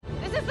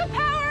Use the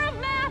power of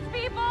math,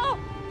 people!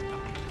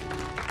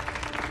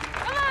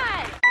 Come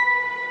on!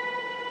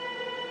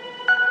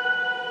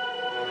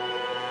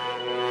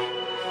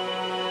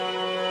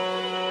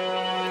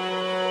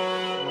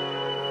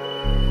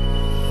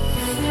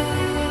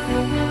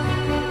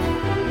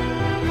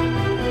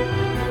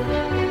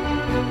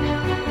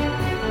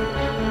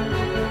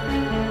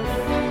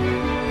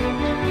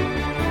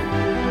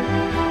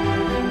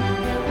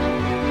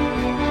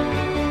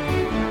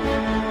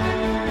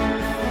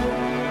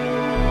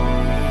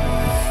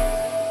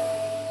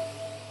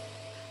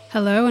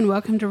 Hello and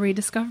welcome to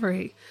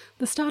Rediscovery,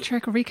 the Star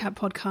Trek recap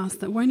podcast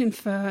that won't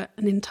infer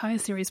an entire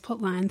series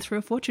plotline through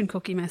a fortune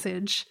cookie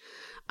message.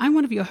 I'm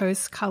one of your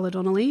hosts, Carla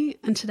Donnelly,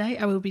 and today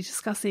I will be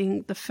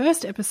discussing the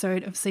first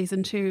episode of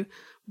Season 2,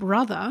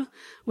 Brother,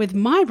 with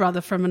my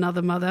brother from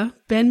another mother,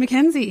 Ben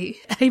McKenzie.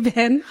 Hey,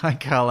 Ben. Hi,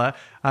 Carla.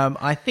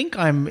 I think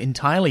I'm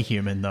entirely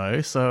human,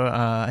 though, so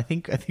I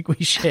think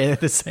we share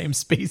the same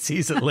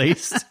species at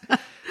least.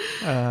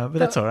 But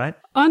that's all right.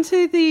 On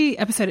to the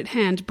episode at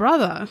hand.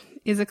 Brother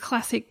is a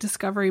classic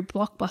Discovery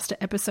blockbuster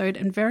episode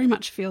and very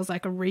much feels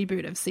like a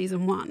reboot of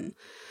Season 1.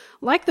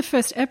 Like the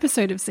first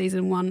episode of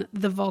Season 1,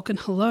 The Vulcan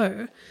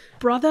Hello,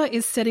 Brother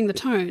is setting the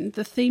tone.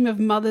 The theme of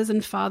mothers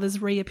and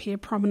fathers reappear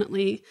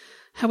prominently.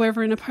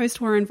 However, in a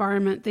post-war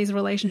environment, these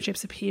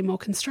relationships appear more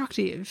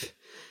constructive.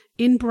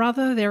 In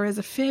Brother, there is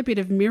a fair bit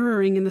of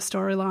mirroring in the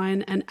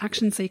storyline and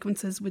action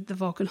sequences with The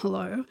Vulcan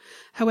Hello.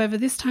 However,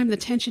 this time the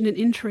tension and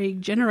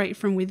intrigue generate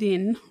from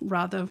within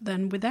rather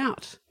than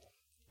without.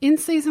 In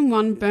Season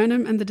 1,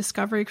 Burnham and the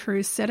Discovery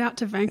crew set out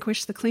to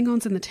vanquish the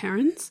Klingons and the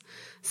Terrans.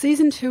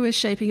 Season 2 is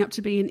shaping up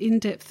to be an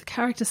in-depth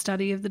character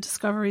study of the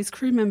Discovery's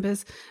crew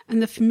members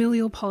and the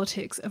familial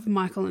politics of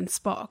Michael and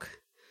Spock.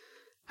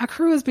 Our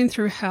crew has been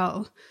through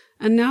hell,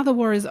 and now the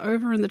war is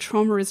over and the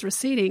trauma is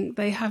receding,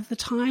 they have the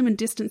time and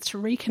distance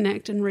to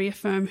reconnect and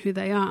reaffirm who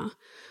they are,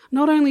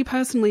 not only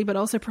personally but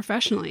also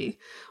professionally,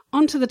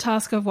 onto the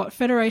task of what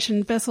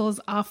Federation vessels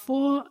are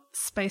for: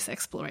 space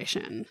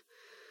exploration.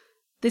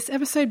 This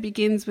episode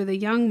begins with a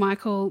young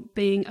Michael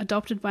being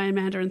adopted by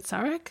Amanda and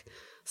Sarek,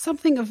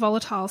 something a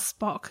volatile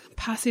Spock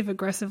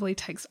passive-aggressively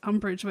takes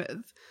umbrage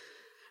with.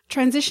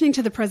 Transitioning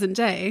to the present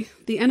day,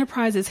 the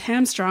Enterprise is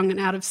hamstrung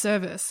and out of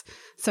service,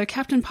 so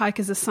Captain Pike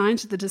is assigned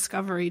to the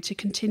Discovery to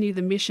continue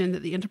the mission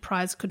that the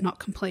Enterprise could not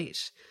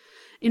complete.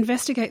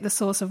 Investigate the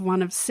source of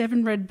one of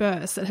 7 red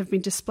bursts that have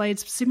been displayed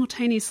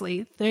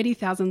simultaneously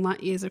 30,000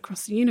 light-years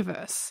across the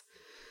universe.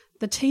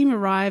 The team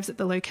arrives at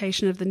the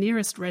location of the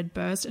nearest red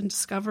burst and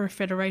discover a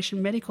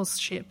Federation medical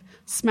ship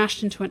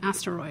smashed into an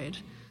asteroid.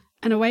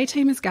 An away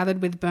team is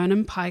gathered with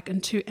Burnham, Pike,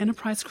 and 2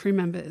 Enterprise crew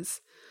members.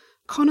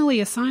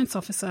 Connolly, a science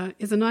officer,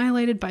 is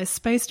annihilated by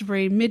space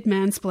debris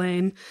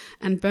mid-mansplain,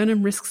 and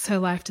Burnham risks her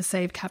life to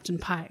save Captain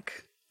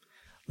Pike.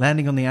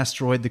 Landing on the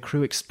asteroid, the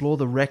crew explore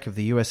the wreck of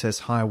the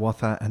USS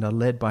Hiawatha and are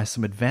led by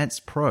some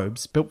advanced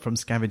probes built from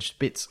scavenged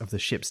bits of the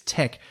ship's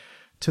tech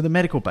to the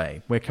medical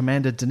bay, where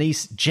Commander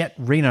Denise Jet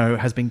Reno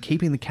has been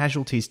keeping the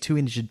casualties too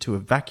injured to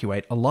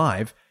evacuate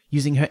alive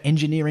using her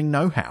engineering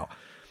know-how.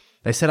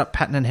 They set up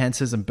pattern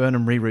enhancers and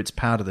Burnham reroutes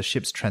power to the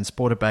ship's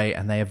transporter bay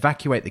and they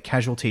evacuate the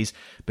casualties,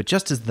 but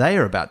just as they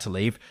are about to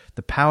leave,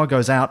 the power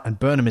goes out and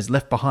Burnham is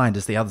left behind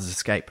as the others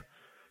escape.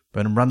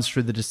 Burnham runs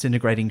through the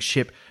disintegrating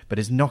ship, but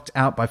is knocked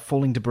out by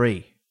falling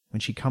debris. When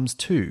she comes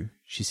to,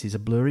 she sees a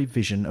blurry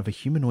vision of a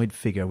humanoid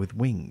figure with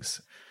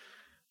wings.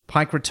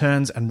 Pike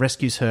returns and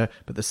rescues her,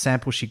 but the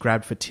sample she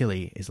grabbed for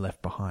Tilly is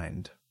left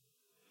behind.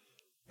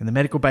 In the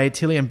medical bay,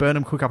 Tilly and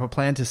Burnham cook up a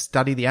plan to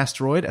study the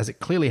asteroid, as it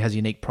clearly has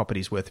unique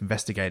properties worth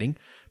investigating.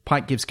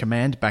 Pike gives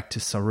command back to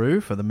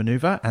Saru for the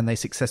maneuver, and they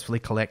successfully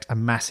collect a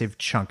massive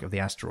chunk of the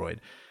asteroid.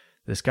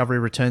 The Discovery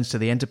returns to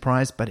the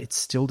Enterprise, but it's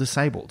still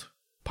disabled.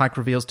 Pike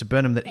reveals to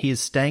Burnham that he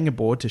is staying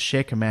aboard to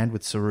share command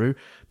with Saru,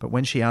 but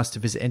when she asks to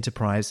visit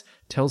Enterprise,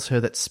 tells her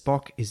that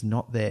Spock is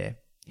not there.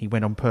 He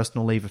went on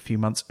personal leave a few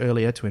months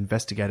earlier to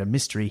investigate a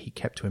mystery he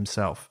kept to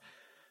himself.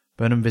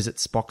 Burnham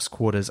visits Spock's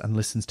quarters and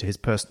listens to his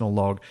personal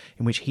log,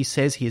 in which he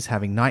says he is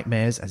having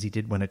nightmares as he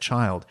did when a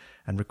child,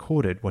 and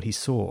recorded what he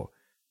saw.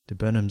 To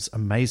Burnham's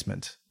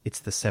amazement, it's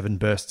the 7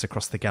 bursts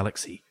across the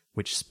galaxy,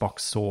 which Spock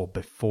saw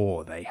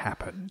before they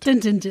happened. Dun,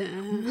 dun,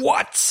 dun.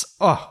 What?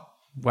 Oh,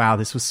 wow,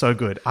 this was so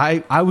good.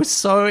 I was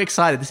so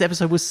excited. This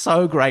episode was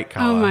so great,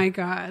 Carla. Oh my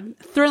God.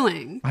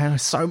 Thrilling. I know,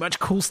 so much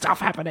cool stuff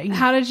happening.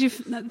 How did you,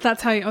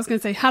 that's how I was going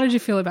to say, how did you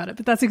feel about it?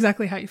 But that's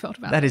exactly how you felt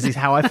about it. That is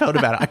how I felt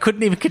about it. I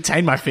couldn't even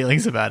contain my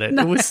feelings about it.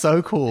 No. It was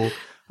so cool.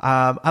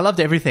 I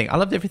loved everything.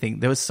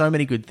 There was so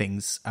many good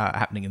things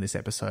happening in this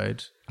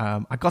episode.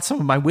 I got some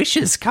of my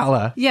wishes,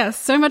 Carla. Yes,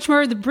 so much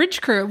more of the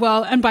bridge crew.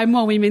 Well, and by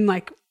more, we mean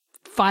like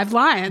 5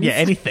 lines. Yeah,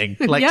 anything.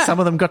 Like some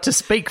of them got to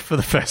speak for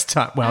the first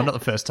time. Well, not the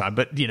first time,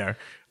 but you know,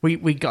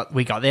 we got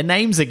their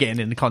names again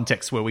in the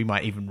context where we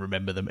might even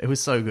remember them. It was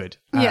so good.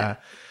 Yeah.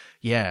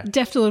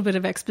 Deft a little bit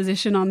of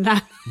exposition on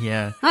that.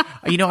 Yeah.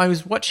 You know, I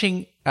was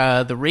watching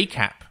the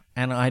recap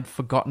and I'd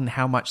forgotten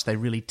how much they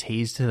really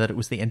teased that it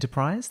was the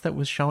Enterprise that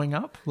was showing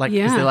up. Like,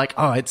 Yeah. because they're like,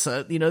 oh, it's,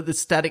 the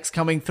static's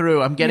coming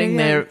through. I'm getting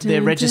Yeah.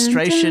 their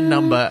registration Dun, dun.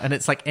 number, and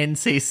it's like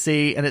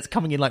NCC, and it's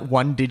coming in like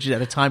one digit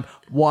at a time.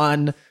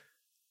 1,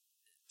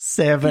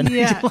 7.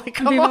 Yeah. You're like,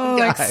 come People on, are,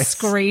 like, guys.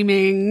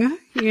 screaming,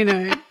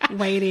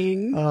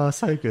 waiting. Oh,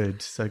 so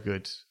good. So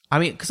good. I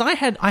mean, because I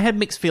had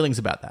mixed feelings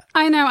about that.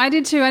 I know, I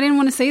did too. I didn't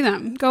want to see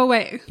them. Go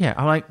away. Yeah,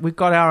 I'm like, we've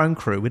got our own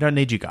crew. We don't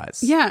need you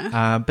guys.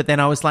 Yeah. But then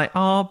I was like,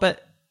 oh,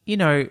 but,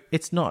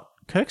 it's not,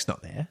 Kirk's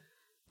not there.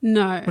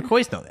 No.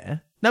 McCoy's not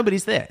there.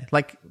 Nobody's there.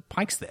 Like,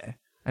 Pike's there.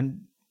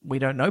 And we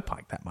don't know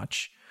Pike that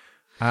much.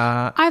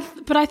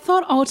 But I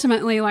thought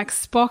ultimately, like,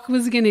 Spock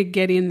was going to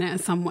get in there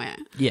somewhere.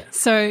 Yeah.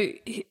 So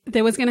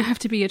there was going to have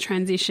to be a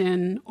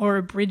transition or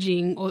a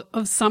bridging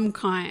of some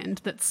kind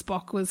that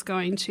Spock was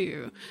going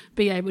to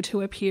be able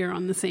to appear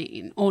on the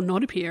scene, or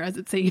not appear, as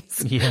it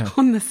seems,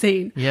 on the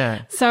scene.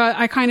 Yeah. So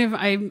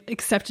I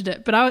accepted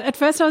it. But at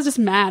first I was just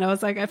mad. I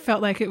was like, I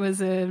felt like it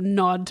was a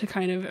nod to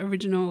kind of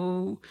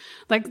original,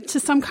 like to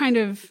some kind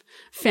of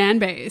fan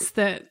base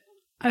that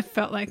I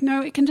felt like,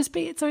 no, it can just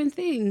be its own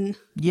thing.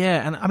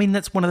 Yeah, and I mean,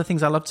 that's one of the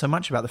things I loved so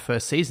much about the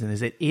first season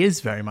is it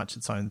is very much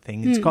its own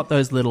thing. It's got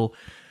those little,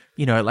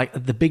 like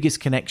the biggest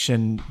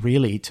connection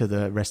really to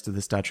the rest of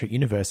the Star Trek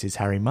universe is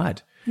Harry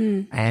Mudd.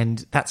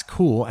 And that's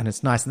cool and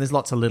it's nice. And there's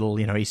lots of little,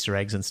 Easter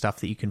eggs and stuff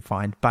that you can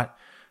find. But,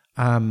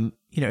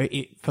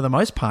 for the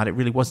most part, it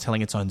really was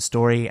telling its own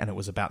story and it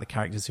was about the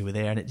characters who were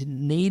there and it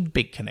didn't need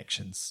big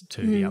connections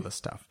to the other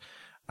stuff.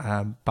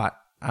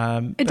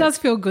 It does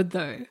feel good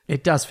though.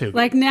 It does feel good.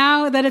 Like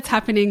now that it's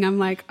happening, I'm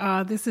like,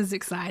 oh, this is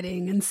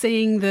exciting. And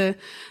seeing the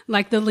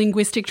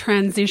linguistic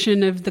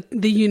transition of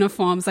the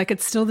uniforms, like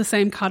it's still the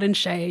same cut and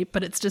shape,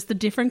 but it's just a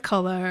different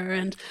color.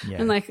 And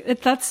like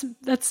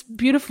that's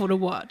beautiful to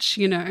watch,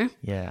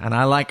 Yeah. And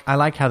I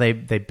like how they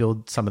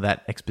build some of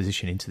that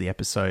exposition into the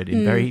episode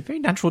in very, very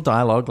natural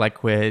dialogue,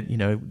 like where,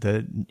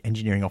 the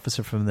engineering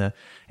officer from the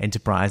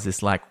Enterprise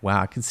is like, wow,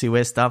 I can see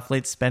where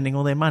Starfleet's spending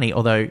all their money.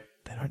 Although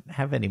they don't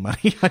have any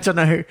money. I don't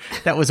know.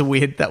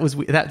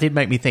 That did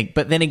make me think.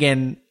 But then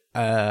again,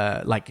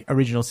 like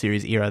original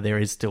series era, there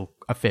is still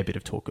a fair bit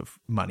of talk of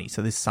money.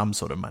 So there's some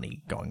sort of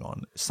money going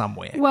on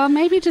somewhere. Well,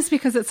 maybe just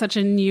because it's such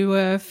a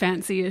newer,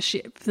 fancier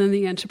ship than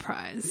the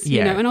Enterprise,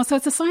 and also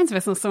it's a science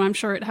vessel. So I'm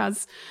sure it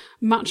has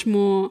much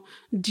more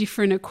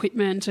different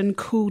equipment and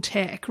cool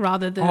tech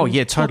rather than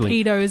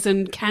torpedoes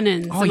and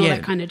cannons and all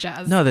that kind of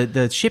jazz. No,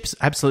 the ship's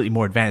absolutely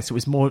more advanced. It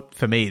was more,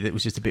 for me, that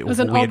was just a bit of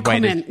a weird way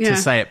to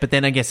say it. But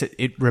then I guess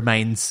it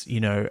remains,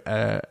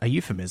 a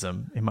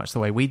euphemism in much the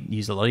way we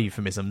use a lot of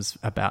euphemisms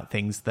about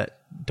things that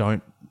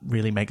don't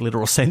really make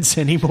literal sense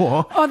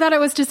anymore. Or that it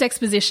was just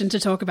exposition to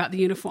talk about the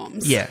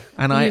uniforms. Yeah,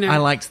 and I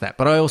liked that.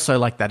 But I also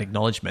like that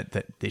acknowledgement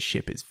that this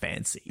ship is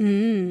fancy.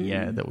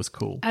 Yeah, that was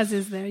cool. As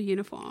is their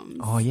uniforms.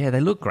 Oh, yeah, they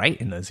look great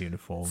in those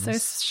uniforms. So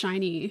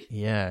shiny.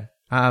 Yeah.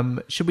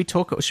 Should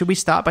we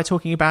start by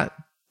talking about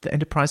the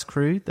Enterprise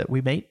crew that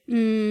we meet?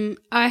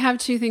 I have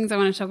two things I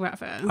want to talk about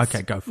first.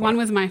 Okay, go for it. One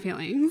was my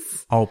feelings.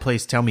 Oh,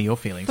 please tell me your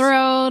feelings.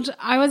 Thrilled.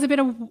 I was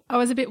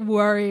a bit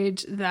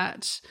worried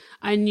that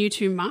I knew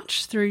too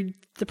much through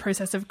the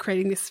process of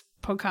creating this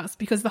podcast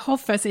because the whole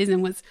first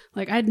season was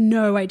like I had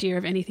no idea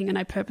of anything and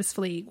I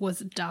purposefully was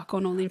dark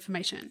on all the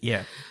information.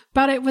 Yeah.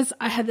 But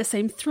I had the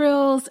same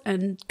thrills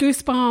and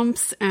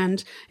goosebumps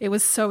and it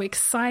was so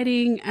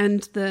exciting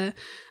and the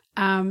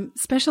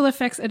special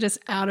effects are just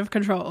out of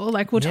control.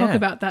 Like we'll talk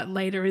about that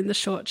later in the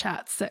short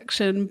chat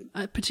section,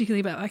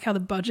 particularly about like how the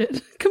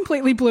budget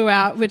completely blew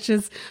out, which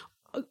is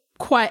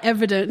quite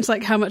evident,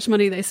 like how much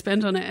money they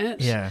spent on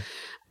it. Yeah.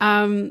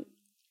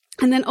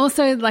 And then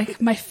also like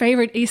my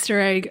favorite Easter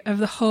egg of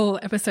the whole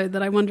episode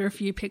that I wonder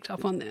if you picked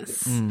up on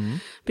this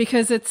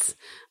because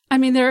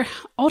they're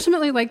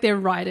ultimately like they're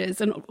writers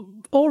and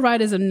all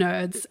writers are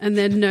nerds and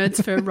they're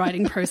nerds for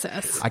writing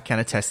process. I can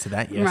attest to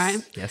that. Yes.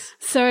 Right. Yes.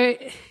 So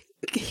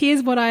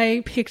here's what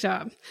I picked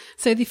up.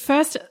 So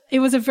it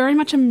was a very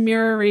much a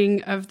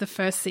mirroring of the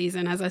first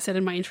season, as I said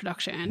in my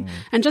introduction.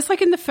 And just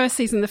like in the first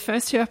season, the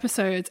first 2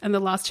 episodes and the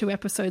last 2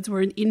 episodes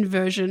were an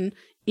inversion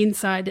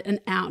inside and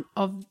out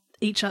of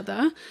each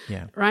other.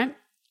 Yeah. Right?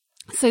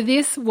 So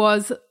this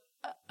was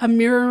a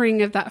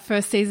mirroring of that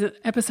first season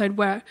episode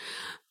where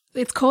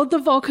it's called the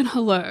Vulcan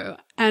Hello,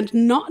 and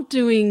not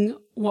doing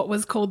what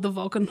was called the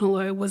Vulcan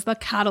Hello was the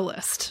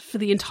catalyst for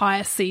the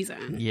entire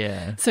season.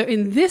 Yeah. So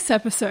in this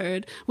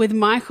episode, with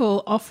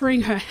Michael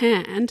offering her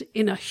hand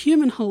in a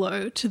human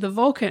hello to the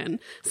Vulcan,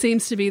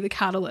 seems to be the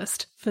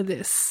catalyst for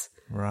this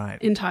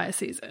entire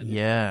season.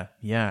 Yeah,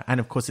 yeah. And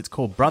of course it's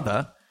called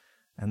Brother,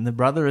 and the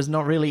brother is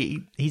not really,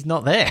 he's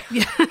not there.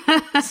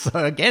 Yeah. So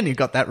again, you've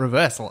got that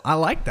reversal. I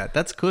like that.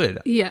 That's good.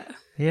 Yeah.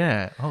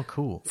 Yeah. Oh,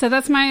 cool. So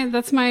that's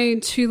my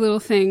 2 little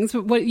things.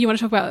 What you want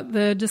to talk about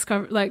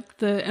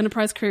the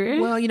Enterprise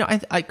crew? Well,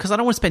 because I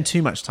don't want to spend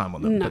too much time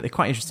on them, but they're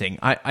quite interesting.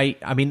 I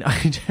mean,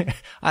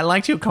 I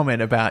liked your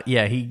comment about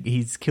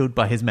he's killed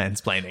by his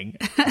mansplaining.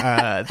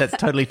 That's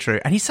totally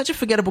true, and he's such a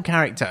forgettable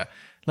character.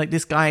 Like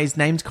this guy is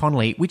named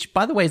Connolly, which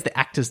by the way is the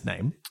actor's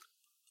name.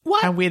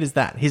 What? How weird is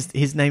that?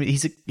 His name.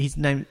 His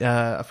name.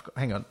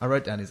 Hang on, I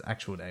wrote down his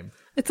actual name.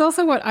 It's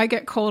also what I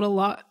get called a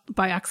lot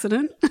by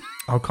accident.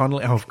 Oh,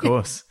 Connolly. Oh, of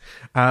course.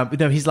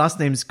 No, his last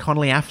name's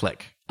Connolly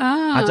Affleck.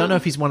 Ah, I don't know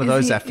if he's one of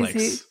those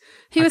Afflecks.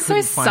 He was so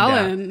couldn't find out.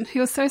 sullen. He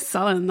was so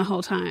sullen the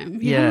whole time.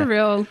 He Yeah. had a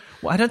real...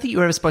 Well, I don't think you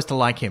were ever supposed to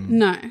like him.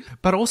 No.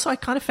 But also, I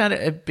kind of found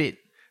it a bit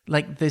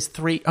like there's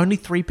only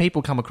three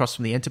people come across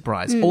from the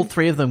Enterprise. All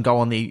three of them go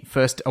on the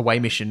first away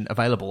mission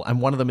available,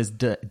 and one of them is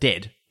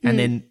dead. And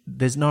then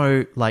there's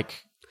no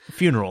like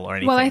funeral or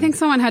anything. Well, I think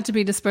someone had to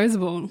be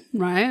disposable,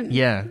 right?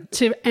 Yeah.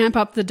 To amp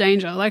up the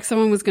danger. Like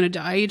someone was going to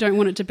die. You don't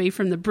want it to be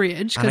from the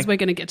bridge because we're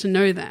going to get to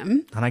know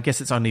them. And I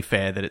guess it's only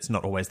fair that it's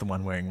not always the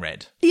one wearing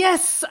red.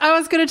 Yes, I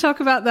was going to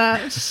talk about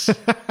that. So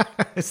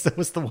it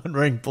was the one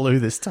wearing blue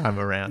this time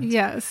around.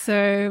 Yeah,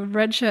 so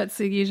red shirts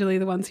are usually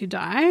the ones who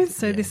die.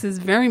 So this is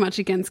very much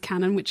against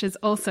canon, which is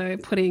also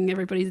putting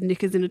everybody's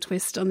knickers in a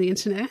twist on the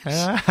internet.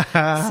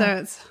 So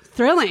it's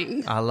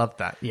thrilling. I love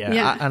that. Yeah.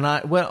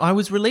 Yeah. I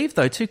was relieved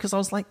though too, because I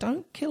was like,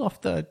 don't kill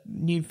off the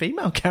new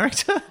female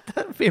character.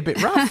 That would be a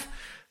bit rough.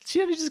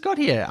 She only just got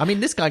here. I mean,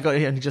 this guy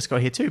only just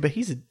got here too, but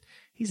he's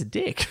a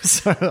dick.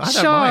 So I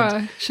don't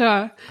mind.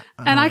 Sure.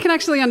 And I can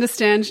actually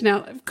understand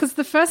now, because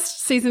the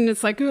first season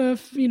it's like,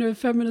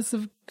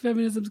 feminism's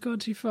gone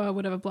too far,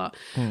 whatever, blah.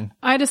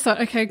 I just thought,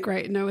 okay,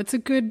 great. No, it's a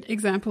good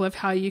example of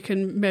how you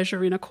can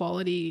measure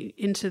inequality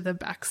into the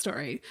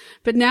backstory.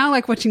 But now,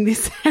 like watching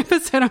this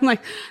episode, I'm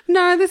like,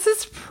 no, this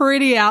is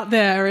pretty out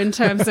there in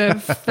terms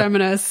of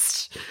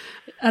feminist,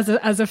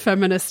 as a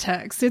feminist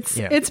text.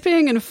 It's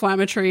being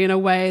inflammatory in a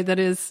way that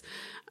is,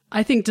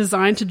 I think,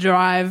 designed to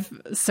drive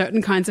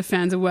certain kinds of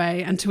fans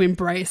away and to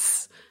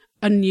embrace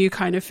a new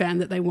kind of fan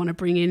that they want to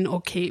bring in or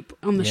keep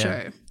on the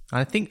show.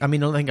 I think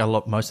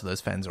most of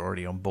those fans are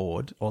already on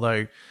board.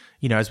 Although,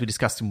 as we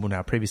discussed in one of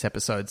our previous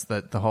episodes,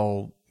 that the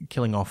whole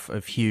killing off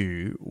of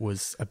Hugh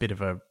was a bit of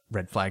a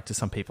red flag to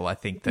some people. I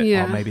think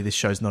that maybe this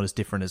show's not as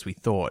different as we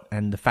thought,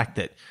 and the fact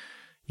that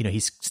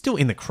he's still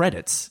in the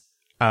credits,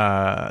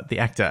 the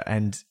actor,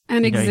 and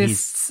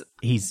exists.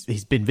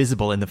 He's been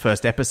visible in the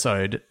first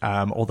episode,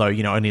 although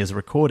only as a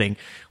recording,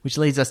 which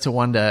leads us to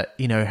wonder,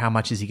 how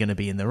much is he going to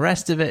be in the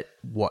rest of it?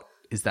 What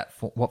is that?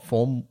 What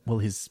form will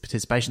his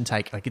participation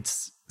take? Like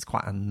it's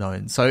quite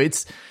unknown. So I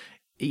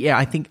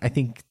think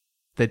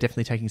they're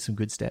definitely taking some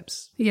good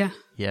steps. Yeah.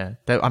 Yeah.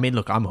 I mean,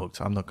 look, I'm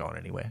hooked. I'm not going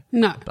anywhere.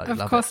 No, of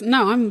course.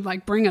 No, I'm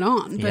like, bring it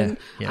on. But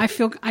Yeah. I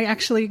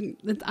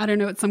don't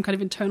know, it's some kind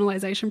of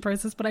internalization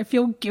process, but I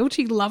feel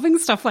guilty loving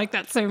stuff like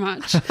that so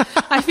much.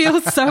 I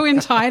feel so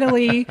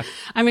entirely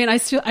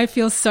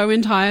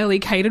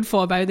catered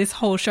for by this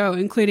whole show,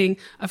 including,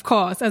 of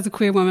course, as a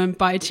queer woman,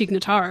 by Tig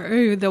Notaro,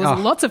 who there was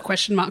lots of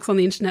question marks on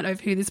the internet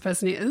over who this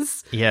person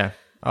is. Yeah.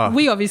 Oh.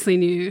 We obviously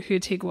knew who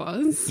Tig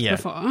was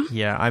before.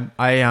 Yeah,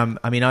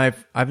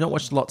 I've not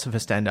watched lots of her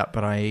stand up,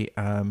 but I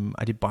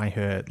did buy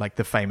her like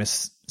the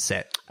famous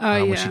set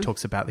where she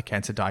talks about the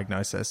cancer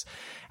diagnosis,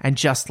 and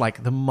just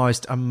like the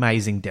most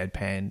amazing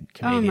deadpan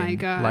comedian. Oh my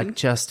God. Like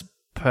just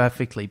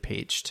perfectly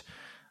pitched.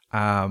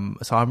 So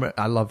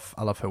I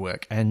love her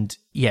work, and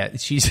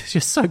she's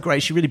just so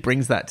great. She really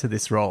brings that to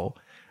this role.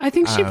 I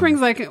think she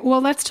brings we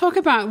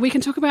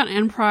can talk about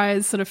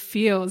Enterprise sort of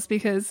feels,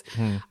 because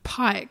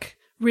Pike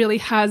really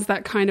has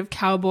that kind of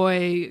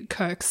cowboy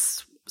Kirk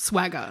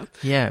swagger.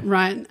 Yeah.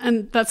 Right?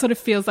 And that sort of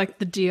feels like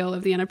the deal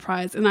of the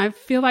Enterprise. And I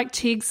feel like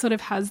Teague sort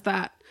of has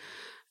that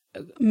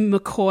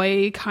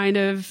McCoy kind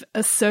of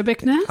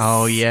acerbicness.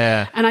 Oh,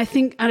 yeah. And I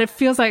think, and it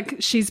feels like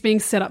she's being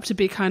set up to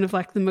be kind of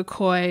like the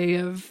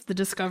McCoy of the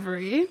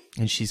Discovery.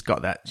 And she's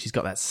got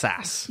that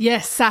sass.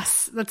 Yes,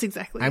 sass. That's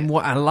exactly and it.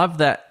 what I love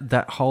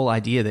that whole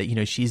idea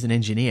that, she's an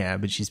engineer,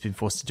 but she's been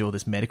forced to do all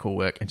this medical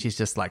work, and she's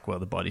just like, well,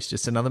 the body's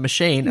just another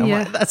machine. I'm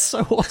like, that's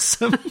so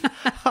awesome.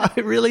 I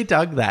really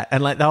dug that.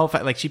 And like the whole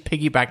fact, like she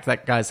piggybacked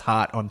that guy's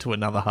heart onto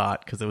another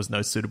heart because there was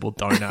no suitable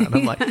donor. And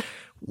I'm like,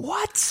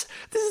 what?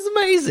 This is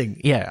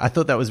amazing. Yeah, I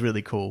thought that was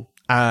really cool.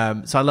 So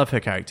I love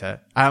her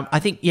character. I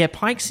think,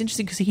 Pike's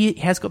interesting because he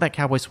has got that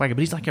cowboy swagger,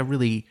 but he's like a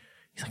really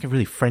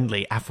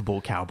friendly,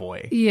 affable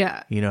cowboy.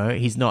 Yeah.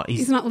 He's not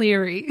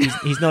leery.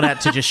 He's not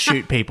out to just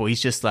shoot people.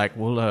 He's just like,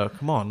 well,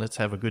 come on, let's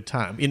have a good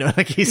time.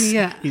 Like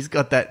he's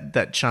got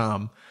that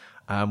charm,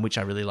 which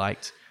I really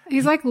liked.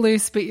 He's like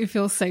loose, but you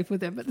feel safe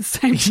with him at the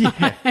same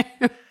time.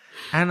 Yeah.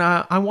 And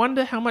I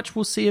wonder how much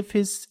we'll see of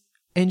his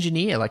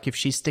engineer, like if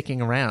she's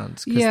sticking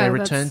around, because they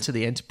return to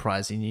the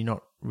Enterprise and you're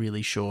not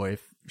really sure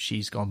if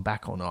she's gone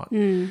back or not.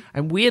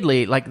 And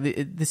weirdly, like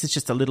this is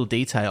just a little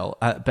detail,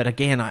 but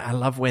again, I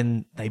love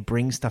when they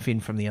bring stuff in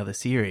from the other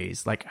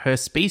series. Like her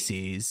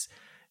species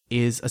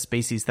is a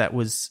species that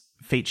was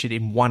featured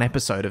in one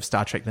episode of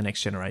Star Trek The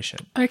Next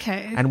Generation.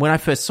 Okay. And when I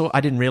first saw,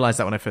 I didn't realize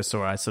that when I first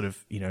saw her, I sort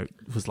of,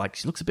 was like,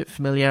 she looks a bit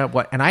familiar.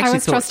 And I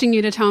was trusting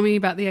you to tell me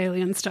about the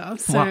alien stuff.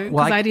 So,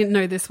 because I didn't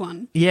know this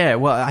one. Yeah.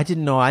 Well, I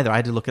didn't know either. I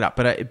had to look it up,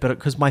 but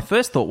because my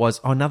first thought was,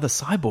 another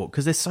cyborg.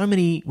 Because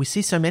we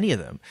see so many of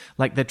them.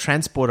 Like the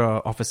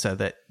transporter officer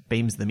that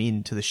beams them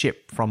into the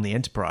ship from the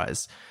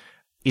Enterprise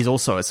is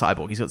also a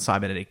cyborg. He's got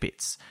cybernetic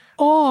bits.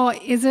 Or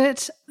is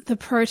it the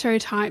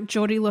prototype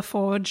Geordie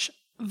LaForge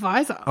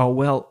visor. Oh,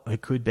 well,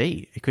 it could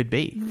be. It could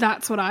be.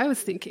 That's what I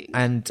was thinking.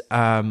 And,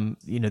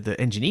 the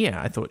engineer,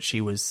 I thought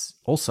she was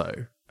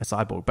also a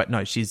cyborg, but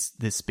no, she's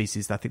this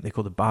species, I think they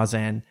call the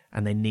Barzan,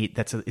 and they need,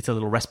 it's a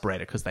little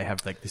respirator because they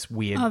have like this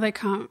weird... Oh, they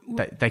can't...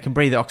 They can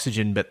breathe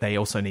oxygen, but they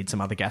also need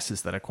some other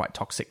gases that are quite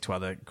toxic to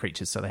other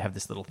creatures, so they have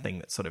this little thing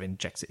that sort of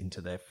injects it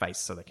into their face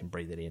so they can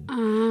breathe it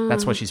in.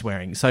 That's what she's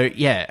wearing. So,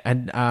 yeah,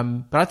 and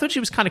but I thought she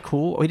was kind of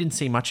cool. We didn't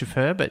see much of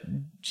her, but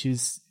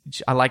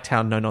I liked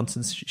how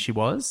no-nonsense she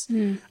was.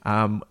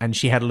 And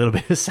she had a little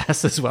bit of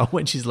sass as well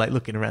when she's like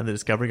looking around the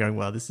Discovery going,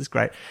 wow, this is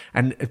great.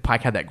 And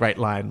Pike had that great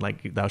line,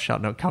 like, thou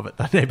shalt not covet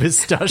thy neighbour's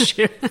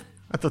starship.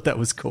 I thought that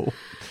was cool.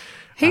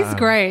 He's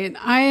great.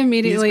 I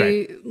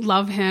immediately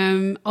love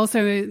him.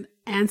 Also,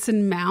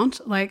 Anson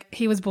Mount, like,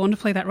 he was born to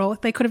play that role.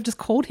 They could have just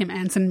called him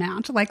Anson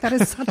Mount. Like, that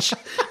is such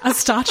a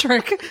Star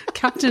Trek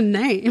captain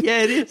name.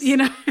 Yeah, it is. You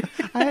know?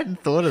 I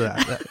hadn't thought of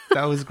that.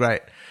 That was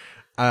great.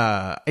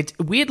 It's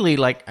weirdly,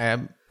 like,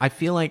 I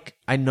feel like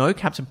I know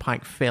Captain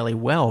Pike fairly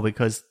well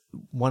because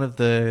one of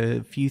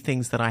the few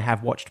things that I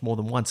have watched more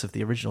than once of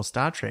the original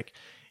Star Trek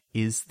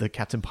is the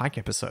Captain Pike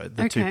episode,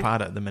 the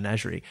two-parter, the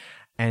Menagerie.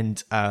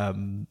 And,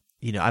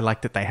 I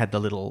like that they had the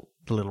little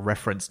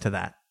reference to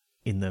that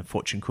in the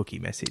fortune cookie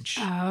message.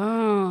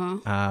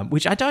 Oh.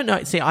 Which I don't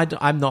know. See,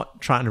 I'm not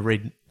trying to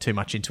read too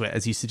much into it,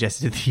 as you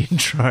suggested in the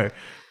intro.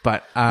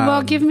 But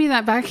well, give me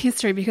that back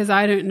history because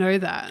I don't know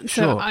that.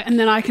 Sure. And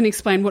then I can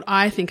explain what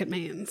I think it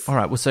means. All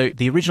right. Well, so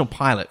the original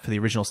pilot for the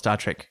original Star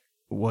Trek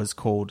was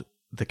called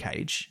The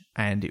Cage,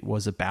 and it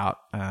was about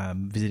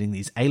visiting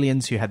these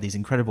aliens who had these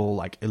incredible,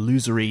 like,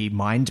 illusory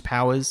mind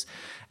powers,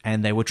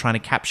 and they were trying to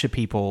capture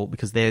people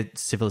because their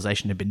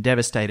civilization had been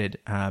devastated,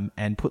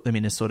 and put them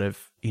in a sort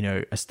of,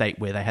 a state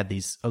where they had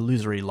these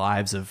illusory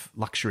lives of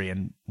luxury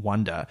and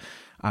wonder.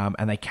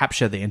 And they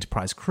capture the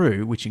Enterprise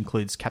crew, which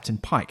includes Captain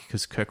Pike,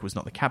 because Kirk was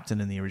not the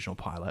captain in the original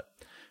pilot.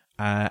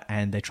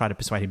 And they try to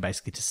persuade him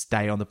basically to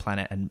stay on the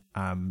planet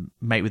and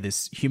mate with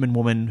this human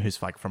woman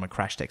who's like from a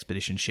crashed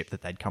expedition ship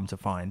that they'd come to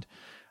find,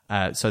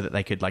 so that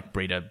they could like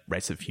breed a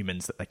race of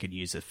humans that they could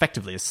use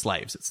effectively as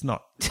slaves. It's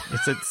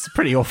a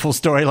pretty awful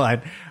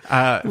storyline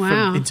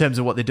in terms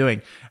of what they're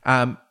doing.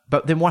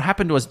 But then what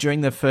happened was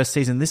during the first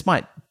season, this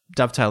might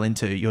dovetail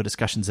into your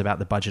discussions about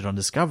the budget on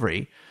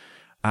Discovery.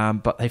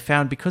 But they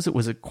found because it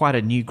was quite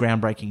a new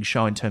groundbreaking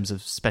show in terms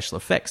of special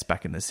effects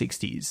back in the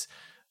 60s,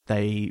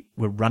 they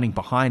were running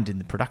behind in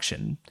the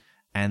production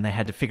and they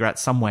had to figure out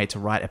some way to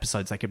write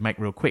episodes they could make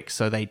real quick.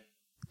 So they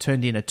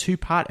turned in a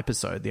 2-part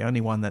episode, the only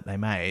one that they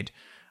made,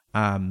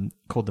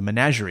 called The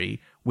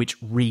Menagerie, which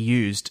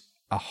reused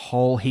a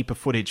whole heap of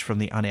footage from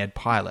the unaired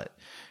pilot.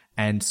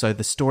 And so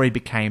the story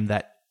became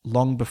that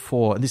long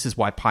before, and this is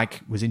why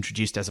Pike was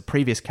introduced as a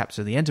previous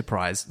captain of the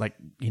Enterprise, like,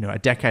 a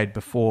decade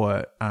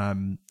before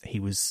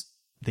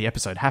the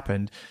episode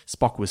happened,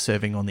 Spock was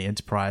serving on the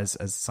Enterprise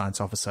as a science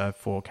officer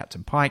for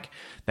Captain Pike.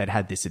 They'd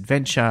had this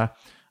adventure,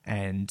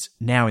 and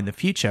now in the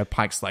future,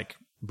 Pike's like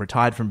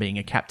retired from being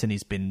a captain.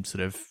 He's been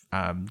sort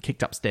of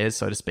kicked upstairs,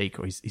 so to speak,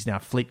 or he's now a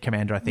fleet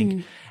commander, I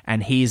think.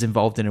 And he is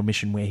involved in a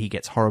mission where he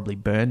gets horribly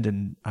burned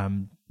and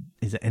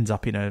ends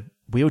up in a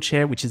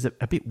wheelchair, which is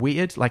a bit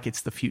weird. Like,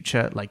 it's the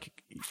future. Like,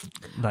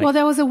 well,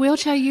 there was a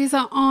wheelchair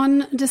user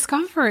on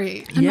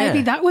Discovery, and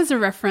maybe that was a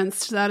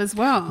reference to that as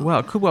well. Well,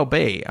 it could well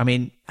be. I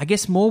mean, I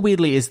guess more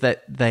weirdly is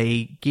that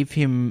they give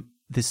him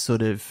this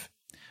sort of,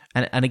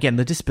 and again,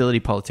 the disability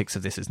politics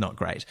of this is not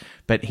great,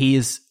 but he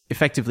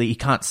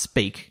can't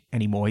speak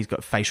anymore. He's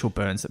got facial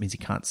burns. That means he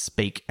can't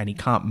speak and he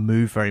can't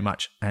move very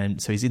much. And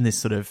so he's in this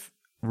sort of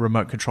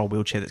remote control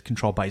wheelchair that's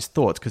controlled by his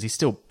thoughts because he's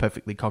still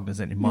perfectly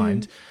cognizant in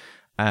mind.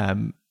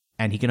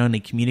 And he can only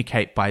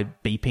communicate by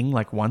beeping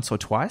like once or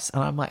twice.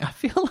 And I'm like, I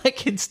feel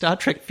like in Star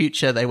Trek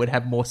Future, they would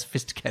have more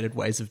sophisticated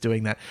ways of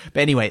doing that.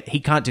 But anyway, he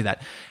can't do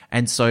that.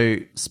 And so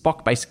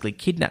Spock basically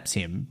kidnaps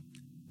him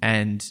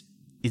and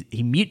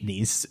he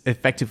mutinies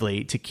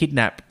effectively to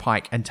kidnap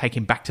Pike and take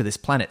him back to this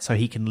planet so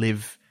he can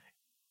live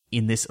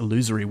in this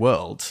illusory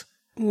world.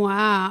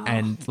 Wow.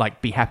 And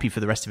like be happy for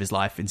the rest of his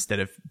life instead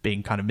of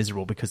being kind of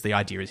miserable, because the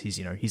idea is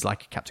he's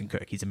like Captain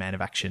Kirk. He's a man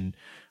of action.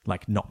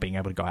 Like, not being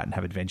able to go out and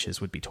have adventures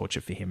would be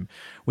torture for him,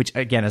 which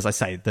again, as I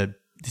say, the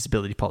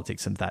disability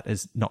politics and that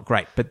is not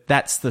great, but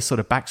that's the sort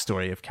of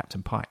backstory of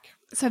Captain Pike.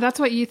 So that's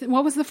what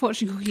what was the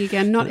fortune cookie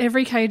again? Not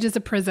every cage is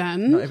a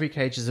prison. Not every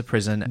cage is a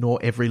prison, nor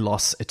every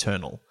loss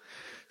eternal.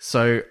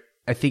 So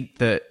I think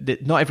that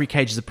not every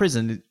cage is a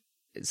prison.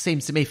 It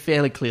seems to me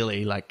fairly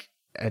clearly like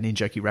an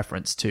in-jokey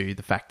reference to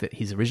the fact that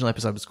his original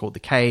episode was called The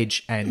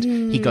Cage, and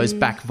he goes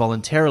back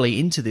voluntarily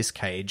into this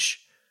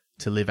cage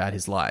to live out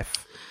his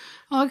life.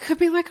 Oh, it could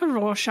be like a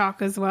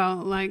Rorschach as well.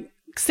 Like,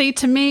 see,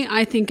 to me,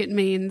 I think it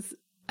means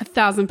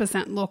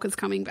 1,000% Lorca's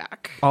coming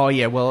back. Oh,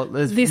 yeah. Well,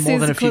 there's more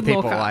than a few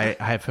people I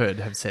have heard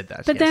have said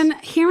that. But then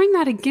hearing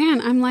that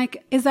again, I'm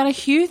like, is that a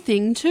Hugh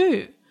thing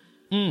too?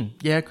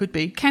 Yeah, it could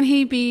be. Can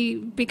he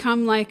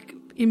become like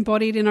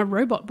embodied in a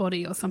robot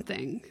body or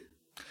something?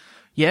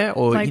 Yeah,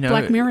 or, like you know...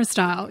 Black Mirror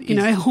style, you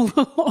know,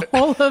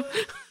 all of...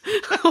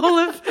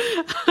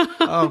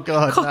 Oh,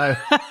 God,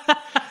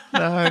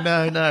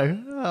 no.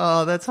 No.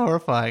 Oh, that's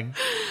horrifying.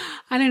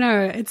 I don't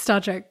know. It's Star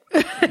Trek.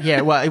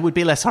 Yeah, well, it would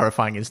be less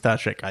horrifying in Star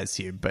Trek, I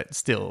assume, but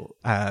still,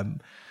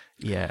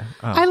 yeah.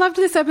 Oh. I loved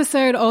this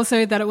episode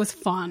also that it was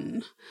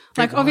fun.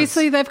 Like,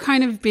 obviously, they've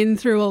kind of been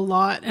through a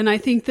lot, and I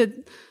think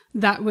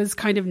that was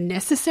kind of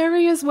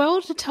necessary as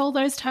well to tell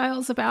those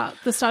tales about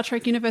the Star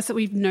Trek universe that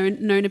we've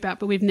known about,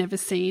 but we've never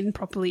seen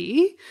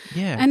properly.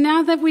 Yeah. And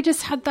now that we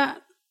just had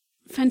that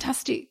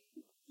fantastic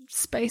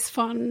space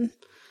fun,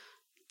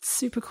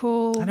 super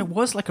cool. And it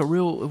was a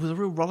real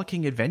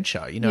rollicking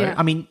adventure, you know? Yeah.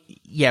 I mean,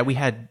 yeah, we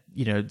had,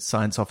 you know,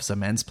 Science Officer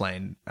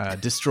Mansplain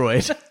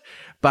destroyed,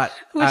 but...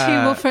 Which he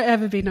will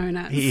forever be known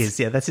as. He is,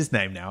 yeah, that's his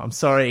name now. I'm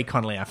sorry,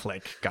 Connolly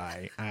Affleck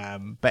guy.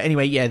 But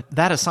anyway, yeah,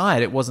 that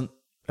aside, it wasn't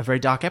a very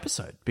dark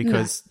episode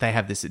because they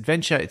have this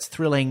adventure. It's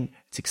thrilling.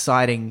 It's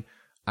exciting.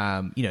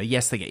 You know,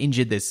 yes, they get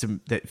injured. There's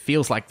some that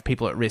feels like the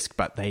people are at risk,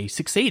 but they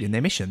succeed in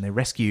their mission. They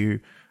rescue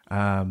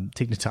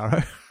Tig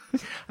Notaro.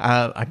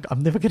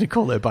 I'm never going to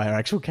call her by her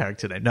actual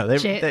character name. No,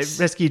 they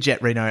rescue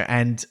Jet Reno,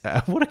 and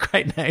what a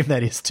great name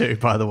that is too,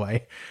 by the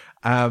way.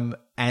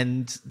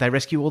 And they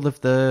rescue all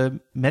of the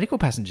medical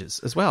passengers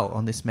as well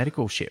on this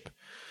medical ship.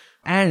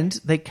 And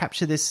they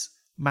capture this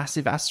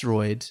massive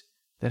asteroid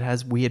that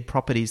has weird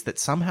properties that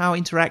somehow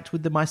interact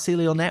with the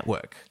mycelial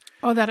network.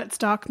 Or that it's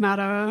dark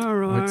matter,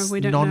 or it's we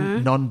don't know.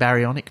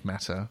 Non-baryonic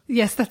matter.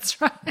 Yes,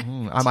 that's right.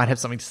 I might have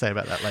something to say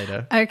about that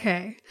later.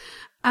 Okay.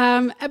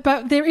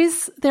 But there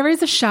is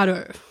a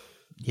shadow.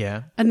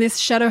 Yeah. And this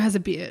shadow has a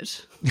beard.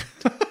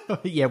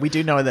 Yeah, we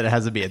do know that it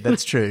has a beard.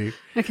 That's true.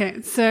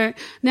 Okay, so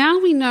now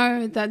we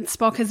know that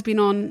Spock has been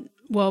on,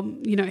 well,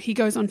 you know, he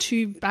goes on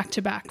 2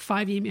 back-to-back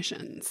 5-year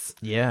missions.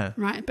 Yeah.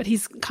 Right? But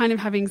he's kind of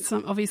having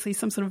some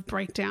sort of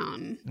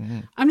breakdown.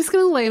 I'm just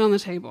going to lay it on the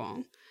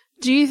table.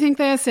 Do you think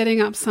they're setting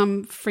up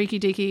some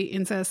freaky-deaky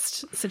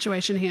incest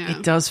situation here?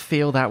 It does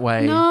feel that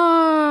way.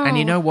 No. And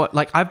you know what?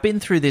 Like, I've been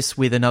through this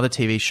with another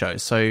TV show.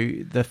 So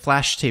the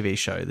Flash TV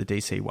show, the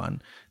DC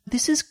one.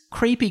 This is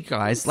creepy,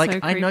 guys. Like,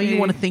 I know you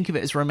want to think of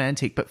it as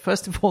romantic, but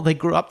first of all, they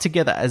grew up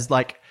together as,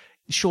 like,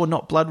 sure,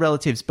 not blood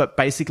relatives, but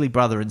basically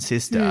brother and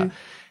sister.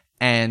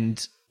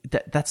 And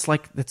that's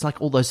like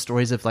all those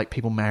stories of, like,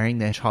 people marrying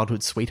their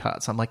childhood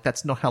sweethearts. I'm like,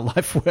 that's not how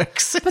life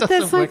works. It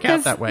doesn't work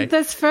out that way.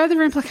 There's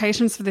further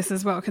implications for this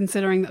as well,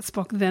 considering that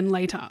Spock then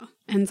later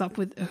ends up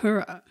with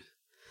Uhura.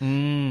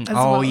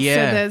 Oh,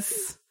 yeah.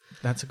 So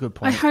that's a good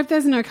point. I hope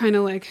there's no kind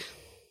of, like...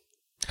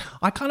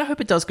 I kind of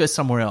hope it does go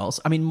somewhere else.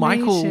 I mean,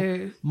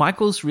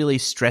 Michael's really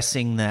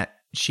stressing that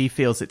she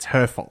feels it's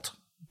her fault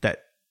that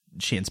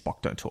she and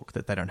Spock don't talk,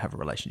 that they don't have a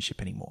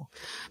relationship anymore.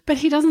 But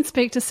he doesn't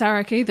speak to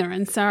Sarek either,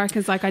 and Sarek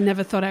is like, I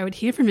never thought I would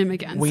hear from him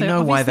again. We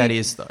know why that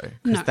is, though,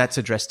 because that's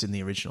addressed in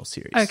the original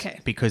series. Okay.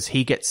 Because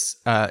he gets,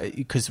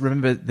 because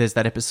remember, there's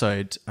that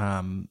episode,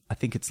 I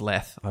think it's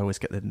Leth, I always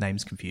get the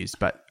names confused,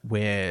 but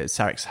where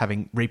Sarek's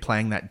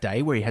replaying that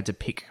day where he had to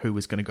pick who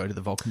was going to go to the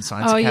Vulcan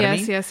Science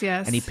Academy. Yes.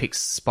 And he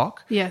picks Spock.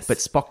 Yes. But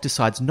Spock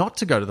decides not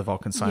to go to the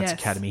Vulcan Science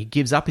Academy. He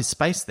gives up his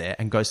space there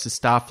and goes to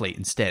Starfleet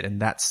instead,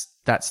 and that's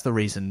the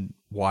reason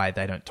why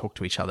they don't talk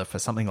to each other for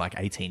something like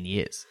 18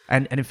 years.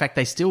 And in fact,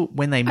 they still,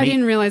 when they meet... I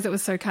didn't realize it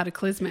was so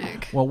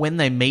cataclysmic. Well, when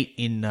they meet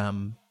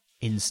in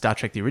Star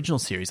Trek, the original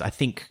series, I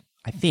think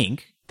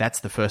that's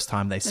the first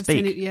time they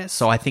speak. It, yes.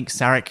 So I think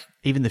Sarek,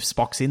 even if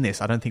Spock's in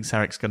this, I don't think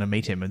Sarek's going to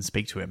meet him and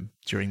speak to him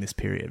during this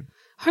period.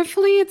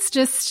 Hopefully it's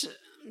just,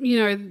 you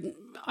know,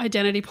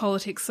 identity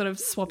politics sort of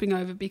swapping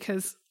over,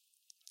 because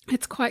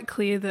it's quite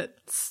clear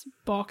that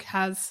Spock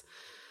has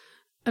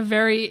a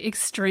very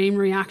extreme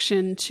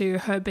reaction to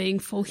her being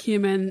full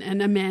human,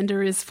 and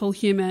Amanda is full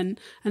human,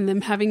 and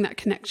them having that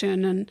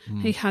connection, and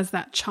he has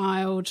that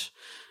child,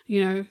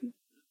 you know,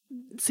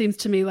 seems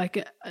to me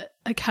like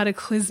a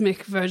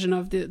cataclysmic version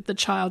of the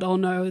child, oh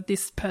no,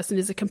 this person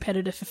is a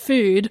competitor for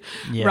food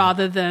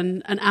rather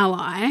than an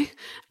ally.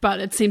 But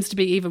it seems to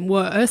be even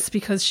worse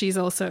because she's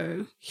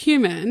also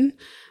human.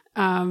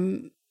 I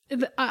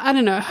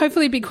don't know.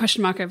 Hopefully a big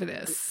question mark over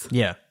this.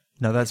 Yeah.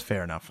 No, that's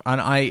fair enough.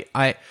 And I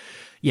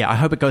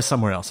hope it goes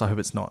somewhere else. I hope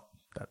it's not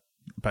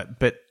that.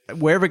 But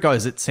wherever it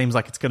goes, it seems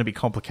like it's going to be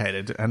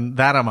complicated, and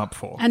that I'm up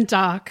for. And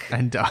dark.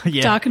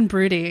 Yeah. Dark and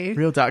broody.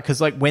 Real dark.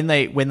 Because like when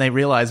they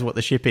realize what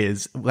the ship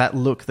is, that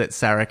look that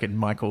Sarek and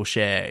Michael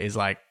share is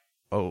like,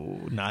 oh,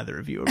 neither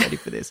of you are ready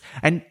for this.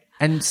 And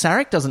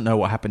Sarek doesn't know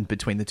what happened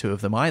between the two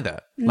of them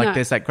either. Like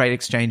there's that great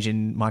exchange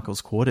in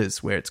Michael's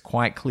quarters where it's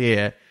quite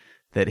clear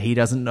that he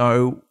doesn't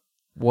know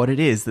what it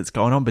is that's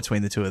going on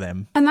between the two of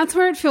them. And that's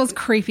where it feels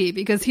creepy,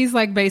 because he's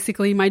like,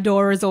 basically, my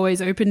door is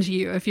always open to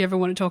you if you ever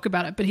want to talk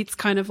about it. But it's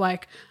kind of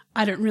like,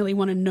 I don't really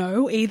want to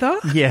know either.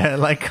 Yeah,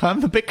 like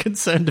I'm a bit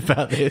concerned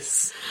about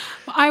this.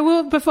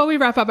 Before we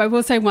wrap up, I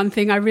will say one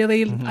thing. I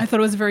thought it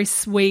was very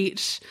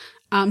sweet,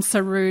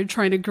 Saru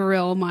trying to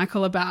grill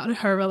Michael about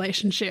her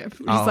relationship.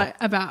 Just like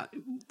about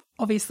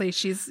obviously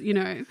she's,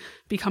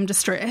 become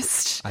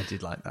distressed. I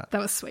did like that.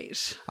 That was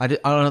sweet.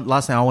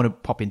 Last thing I want to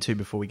pop into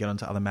before we get on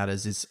to other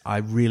matters is I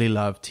really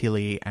love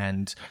Tilly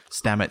and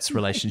Stamets'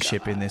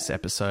 relationship in this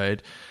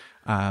episode.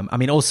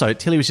 Also,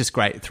 Tilly was just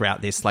great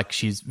throughout this. Like,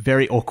 she's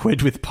very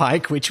awkward with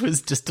Pike, which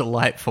was just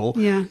delightful.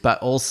 Yeah. But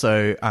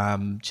also,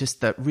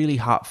 just that really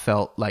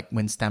heartfelt, like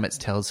when Stamets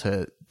tells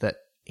her that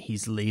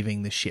he's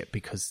leaving the ship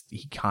because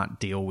he can't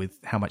deal with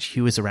how much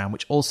Hugh is around,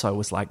 which also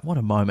was like, what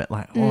a moment.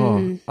 Like,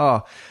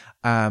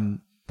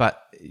 but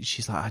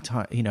she's like,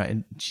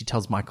 and she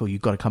tells Michael,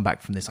 you've got to come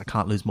back from this. I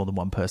can't lose more than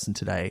one person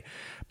today.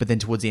 But then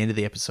towards the end of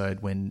the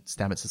episode, when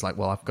Stamets is like,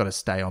 well, I've got to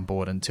stay on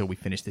board until we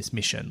finish this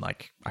mission.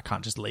 Like, I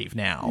can't just leave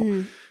now.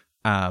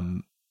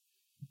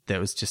 There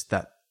was just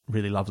that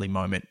really lovely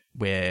moment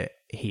where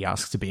he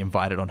asks to be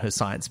invited on her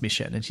science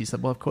mission. And she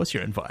said, well, of course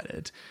you're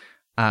invited.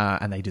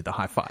 And they did the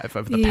high five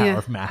over the power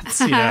of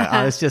maths.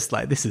 I was just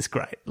like, this is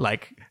great.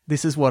 Like,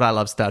 this is what I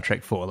love Star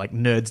Trek for. Like,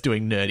 nerds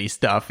doing nerdy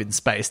stuff in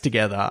space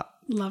together.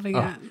 Loving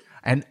it.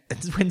 And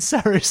when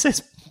Sarah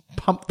says,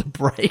 pump the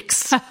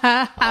brakes.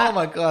 Oh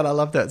my God, I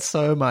love that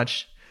so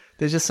much.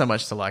 There's just so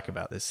much to like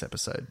about this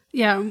episode.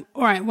 Yeah.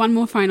 All right. One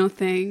more final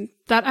thing.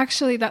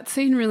 That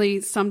scene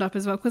really summed up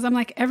as well, because I'm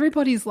like,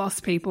 everybody's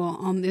lost people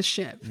on this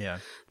ship. Yeah.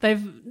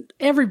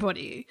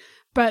 Everybody.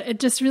 But it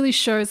just really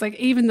shows, like,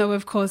 even though,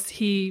 of course,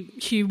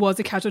 Hugh was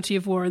a casualty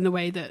of war in the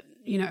way that,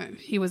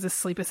 he was a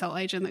sleeper cell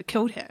agent that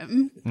killed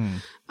him,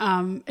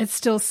 it's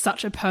still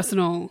such a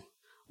personal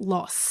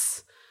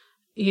loss.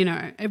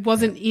 It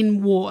wasn't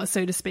in war,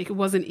 so to speak. It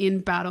wasn't in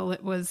battle.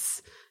 It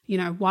was,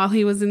 while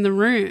he was in the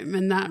room.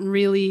 And that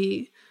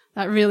really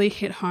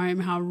hit home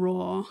how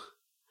raw.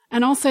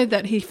 And also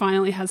that he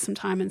finally has some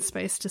time and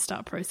space to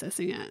start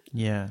processing it.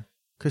 Yeah.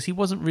 Because he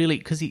wasn't really,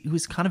 because he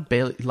was kind of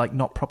barely, like,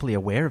 not properly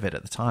aware of it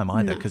at the time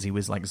either, because he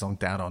was, like,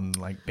 zonked out on,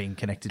 like, being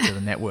connected to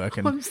the network.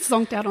 And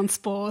zonked out on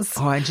spores.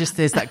 Oh, and just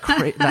there's that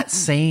that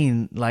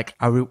scene, like,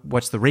 I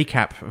watched the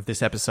recap of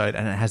this episode,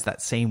 and it has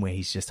that scene where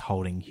he's just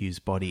holding Hugh's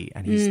body,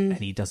 and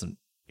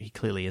he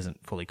clearly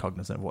isn't fully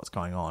cognizant of what's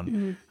going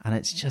on. And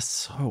it's just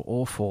so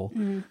awful.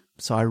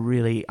 So I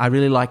really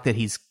like that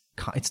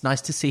it's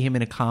nice to see him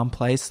in a calm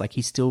place. Like,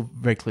 he's still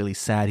very clearly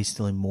sad. He's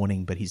still in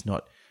mourning, but he's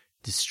not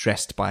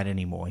distressed by it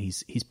anymore.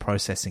 He's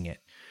processing it,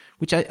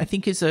 which I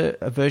think is a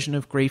version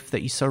of grief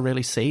that you so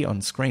rarely see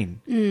on screen.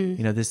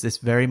 There's this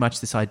very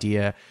much this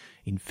idea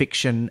in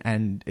fiction,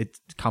 and it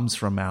comes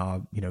from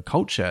our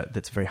culture,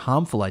 that's a very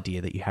harmful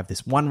idea that you have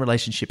this one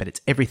relationship and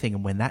it's everything,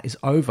 and when that is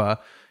over,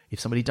 if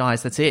somebody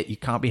dies, that's it. You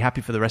can't be happy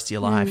for the rest of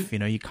your life.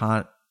 You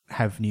can't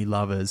have new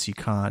lovers, you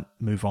can't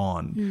move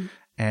on.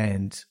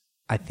 And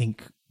I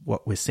think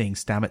what we're seeing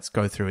Stamets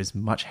go through is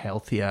much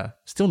healthier,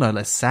 still no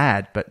less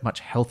sad, but much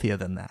healthier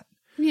than that.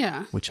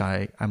 Yeah. Which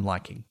I'm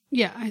liking.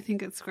 Yeah, I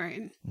think it's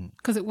great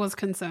because it was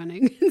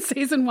concerning in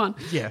season 1.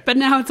 Yeah. But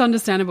now it's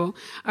understandable.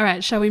 All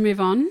right, shall we move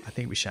on? I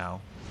think we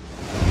shall.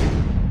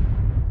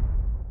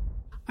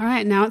 All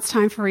right, now it's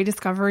time for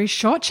Rediscovery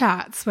Short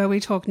Chats, where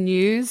we talk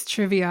news,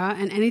 trivia,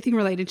 and anything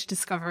related to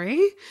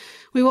Discovery.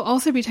 We will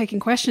also be taking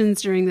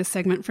questions during this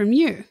segment from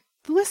you,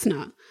 the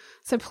listener.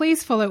 So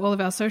please follow all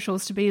of our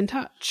socials to be in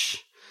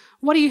touch.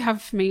 What do you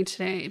have for me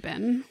today,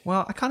 Ben?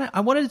 Well, I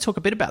wanted to talk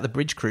a bit about the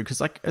bridge crew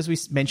because, like, as we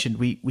mentioned,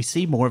 we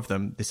see more of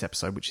them this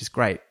episode, which is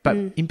great. But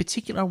in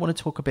particular, I want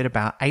to talk a bit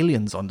about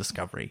aliens on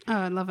Discovery. Oh,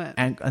 I love it.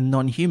 And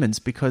non-humans,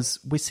 because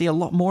we see a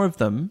lot more of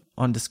them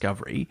on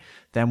Discovery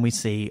than we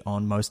see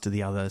on most of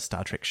the other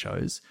Star Trek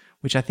shows,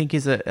 which I think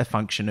is a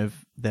function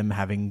of them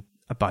having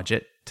a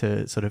budget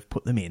to sort of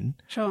put them in.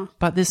 Sure.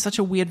 But there's such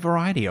a weird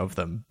variety of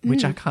them,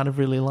 which I kind of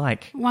really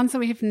like. Ones that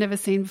we have never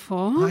seen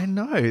before. I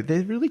know.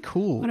 They're really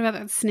cool. What about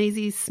that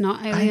sneezy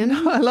snot alien?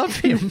 I love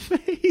him.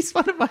 He's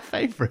one of my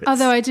favourites.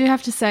 Although I do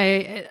have to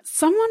say,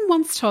 someone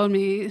once told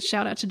me,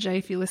 shout out to Jay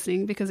if you're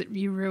listening, because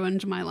you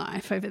ruined my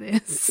life over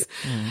this.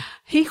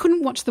 He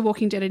couldn't watch The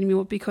Walking Dead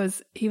anymore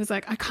because he was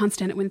like, I can't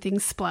stand it when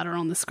things splatter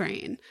on the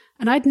screen.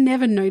 And I'd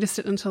never noticed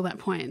it until that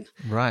point.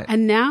 Right.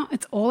 And now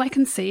it's all I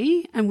can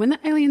see. And when the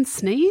alien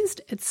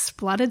sneezed, it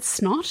spluttered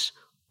snot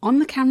on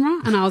the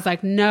camera. And I was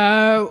like,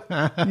 no.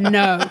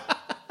 No.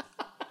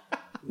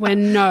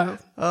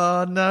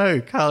 Oh,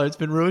 no, Carla, it's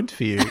been ruined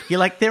for you. You're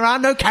like, there are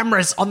no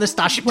cameras on the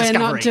Starship We're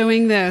Discovery. not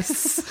doing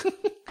this.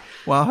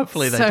 Well,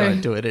 hopefully they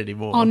don't do it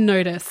anymore. On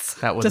notice.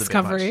 That was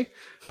Discovery. A bit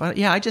much. But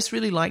yeah, I just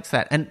really liked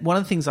that. And one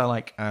of the things I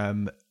like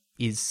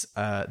is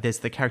there's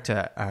the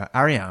character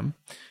Ariam.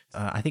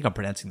 I think I'm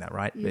pronouncing that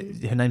right.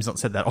 Her name's not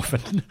said that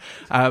often.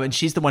 And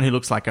she's the one who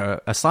looks like an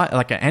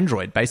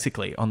android,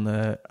 basically, on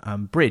the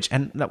bridge.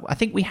 And I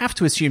think we have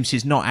to assume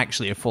she's not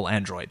actually a full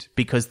android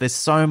because there's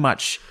so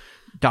much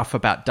duff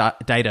about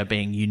Data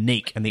being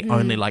unique and the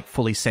only like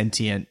fully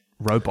sentient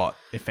robot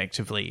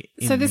effectively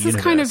in so this the has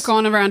kind of universe.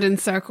 gone around in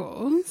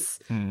circles.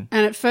 And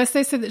at first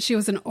they said that she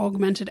was an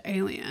augmented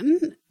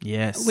alien.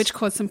 Yes. Which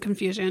caused some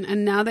confusion.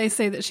 And now they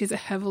say that she's a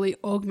heavily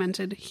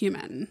augmented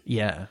human.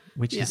 Yeah,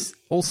 which is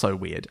also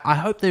weird. I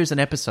hope there's an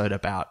episode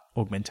about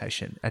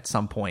augmentation at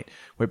some point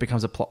where it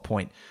becomes a plot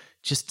point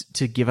just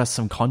to give us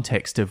some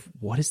context of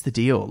what is the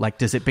deal? Like,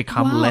 does it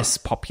become Well- less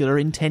popular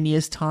in 10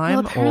 years' time?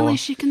 Well, apparently or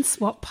she can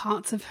swap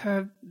parts of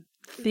her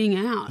thing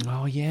out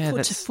Oh, yeah,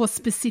 for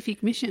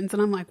specific missions.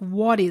 And I'm like,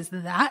 what is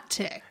that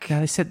tech? Yeah,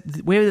 they said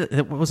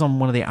it was on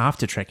one of the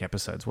After Trek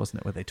episodes,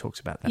 wasn't it, where they talked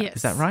about that? Yes.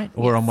 Is that right?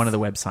 Or Yes. on one of the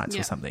websites Yeah.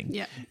 or something?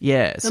 Yeah.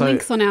 Yeah. The So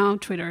link's on our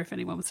Twitter if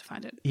anyone wants to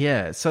find it.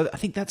 yeah, so I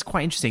think that's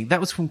quite interesting. That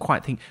was from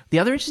Quiet Thing. The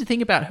other interesting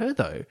thing about her,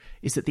 though,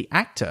 is that the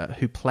actor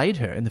who played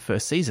her in the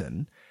first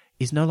season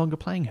is no longer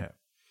playing her.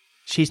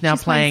 She's now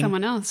She's playing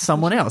playing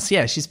someone else.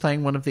 Yeah, she's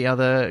playing one of the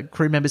other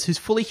crew members who's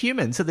fully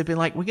human. So they've been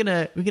like, we're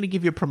gonna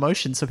give you a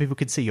promotion so people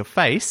can see your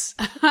face,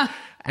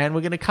 and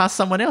we're gonna cast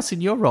someone else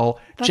in your role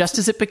just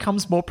as it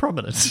becomes more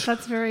prominent.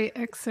 That's very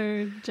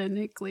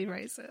exogenically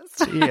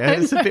racist. Yeah,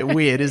 it's a bit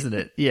weird, isn't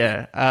it?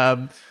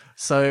 Yeah.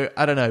 So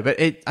I don't know, but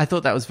I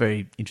thought that was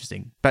very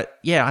interesting. But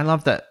yeah, I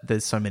love that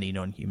there's so many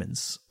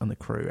non-humans on the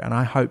crew, and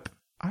I hope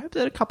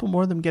that a couple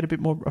more of them get a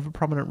bit more of a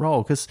prominent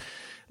role, because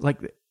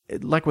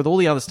like with all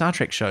the other Star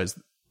Trek shows,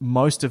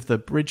 most of the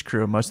bridge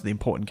crew and most of the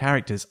important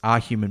characters are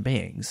human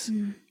beings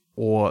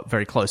or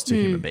very close to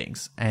human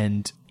beings.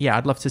 And yeah,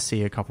 I'd love to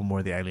see a couple more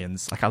of the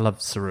aliens. Like, I love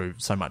Saru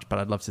so much, but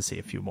I'd love to see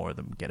a few more of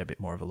them get a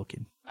bit more of a look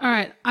in. All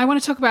right. I want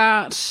to talk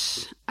about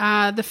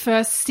the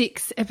first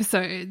 6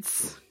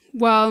 episodes.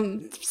 Well,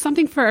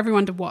 something for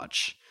everyone to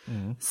watch.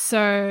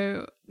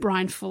 So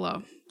Brian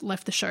Fuller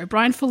left the show.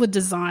 Brian Fuller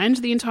designed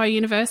the entire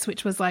universe,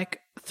 which was like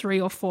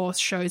 3 or 4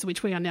 shows,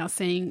 which we are now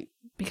seeing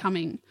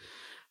becoming.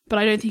 But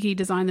I don't think he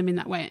designed them in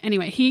that way.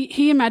 Anyway,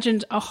 he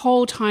imagined a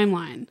whole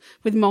timeline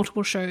with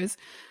multiple shows.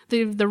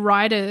 The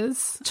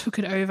writers took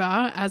it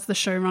over as the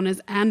showrunners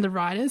and the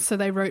writers, so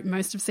they wrote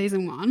most of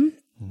season 1.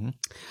 Mm-hmm.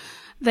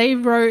 They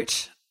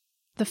wrote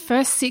the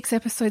first 6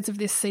 episodes of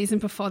this season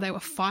before they were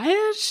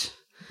fired.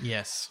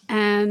 Yes.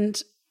 And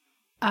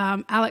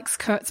Alex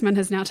Kurtzman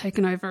has now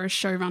taken over as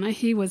showrunner.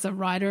 He was a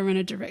writer and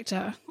a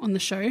director on the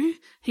show.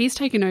 He's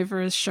taken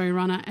over as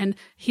showrunner, and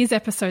his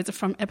episodes are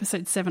from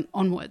episode 7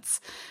 onwards.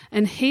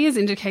 And he has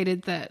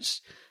indicated that,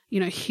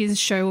 you know, his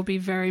show will be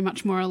very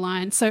much more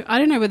aligned. So I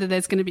don't know whether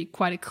there's going to be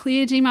quite a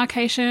clear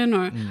demarcation,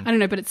 or I don't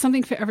know, but it's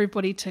something for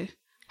everybody to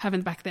have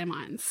in the back of their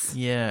minds.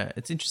 Yeah,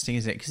 it's interesting,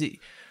 isn't it?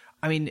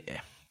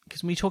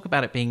 Because when we talk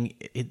about it being,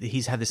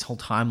 he's had this whole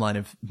timeline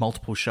of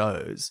multiple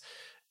shows.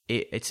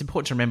 It's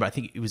important to remember, I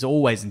think it was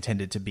always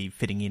intended to be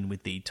fitting in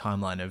with the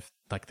timeline of,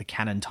 like, the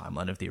canon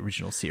timeline of the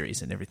original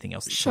series and everything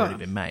else that's already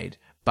been made.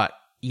 But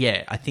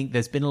yeah, I think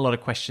there's been a lot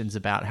of questions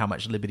about how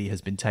much liberty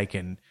has been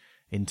taken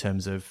in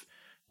terms of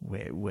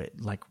where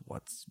like,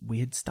 what's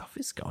weird stuff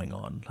is going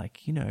on.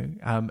 Like, you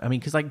know,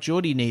 because like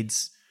Geordi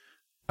needs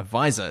a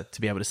visor to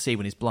be able to see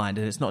when he's blind,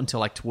 and it's not until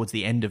like towards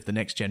the end of the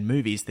next gen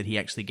movies that he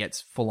actually gets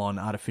full on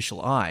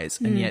artificial eyes.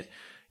 And yet,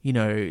 you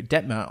know,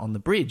 Detmer on the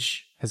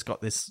bridge has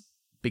got this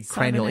big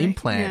cranial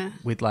implant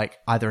with like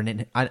either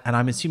and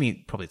I'm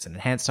assuming probably it's an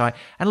enhanced eye.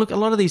 And look, a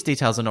lot of these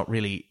details are not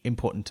really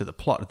important to the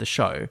plot of the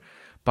show,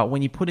 but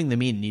when you're putting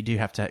them in, you do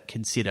have to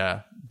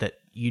consider that,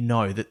 you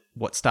know, that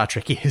what Star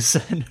Trek is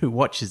and who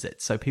watches it.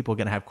 So people are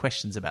going to have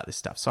questions about this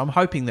stuff. So I'm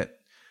hoping that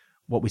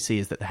what we see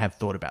is that they have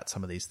thought about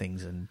some of these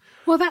things. And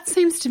well, that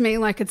seems to me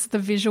like it's the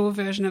visual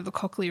version of the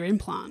cochlear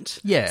implant.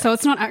 Yeah. So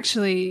it's not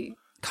actually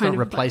it's not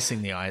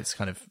replacing the eye. It's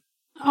kind of...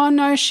 Oh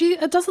no,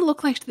 it doesn't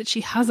look like that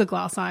she has a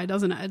glass eye,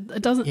 doesn't it?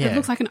 It doesn't. Yeah. It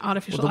looks like an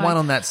artificial the eye. one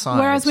on that side.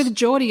 Whereas with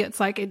Geordi, it's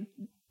like it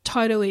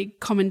totally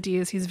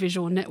commandeers his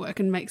visual network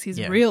and makes his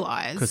real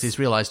eyes, because his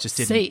real eyes just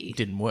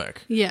didn't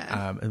work.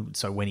 Yeah. And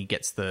so when he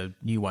gets the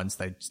new ones,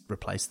 they just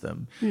replace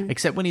them.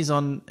 Except when he's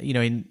on, you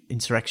know, in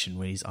Insurrection,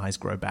 where his eyes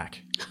grow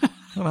back.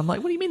 And I'm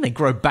like, what do you mean they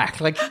grow back?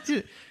 Like,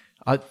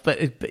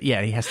 but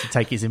yeah, he has to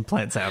take his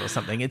implants out or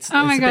something.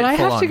 Oh my God, I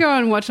have to go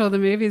and watch all the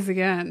movies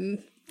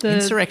again.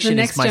 Insurrection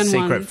is my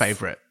secret ones.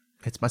 favorite.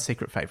 It's my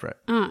secret favorite.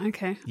 Oh,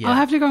 okay. Yeah. I'll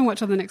have to go and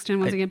watch all the next gen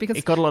ones again, because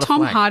it got a lot of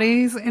Tom flack.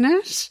 Hardy's in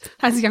it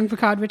as young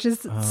Picard, which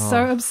is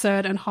so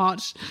absurd and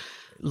hot.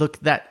 Look,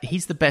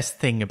 he's the best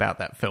thing about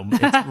that film.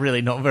 It's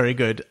really not very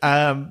good.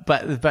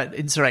 But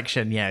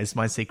Insurrection, yeah, is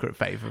my secret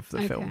fave of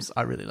the films.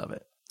 I really love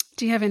it.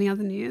 Do you have any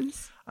other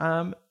news?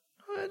 Not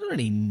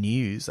any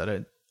news. I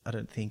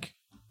don't think.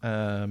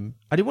 I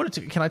do want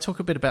to. Can I talk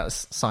a bit about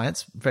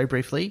science very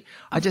briefly?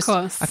 Of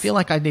course. I feel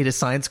like I need a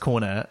science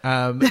corner.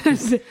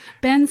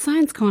 Ben's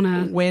Science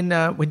Corner.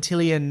 When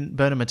Tilly and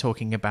Burnham are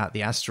talking about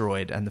the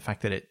asteroid and the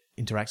fact that it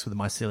interacts with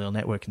the mycelial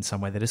network in some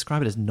way, they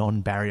describe it as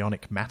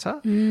non-baryonic matter.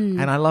 And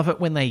I love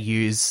it when they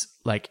use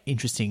like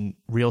interesting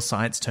real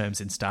science terms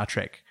in Star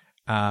Trek.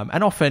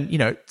 And often, you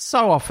know,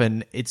 so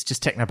often it's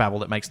just technobabble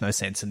that makes no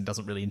sense and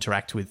doesn't really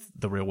interact with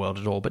the real world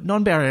at all. But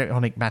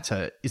non-baryonic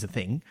matter is a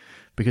thing,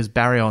 because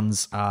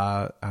baryons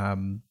are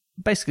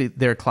basically,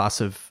 they're a class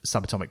of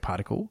subatomic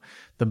particle.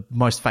 The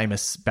most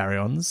famous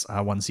baryons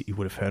are ones that you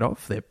would have heard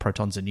of. They're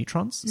protons and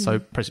neutrons. So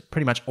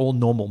pretty much all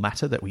normal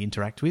matter that we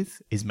interact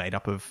with is made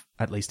up of,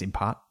 at least in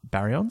part,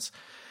 baryons.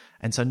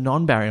 And so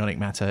non-baryonic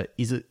matter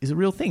is a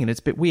real thing, and it's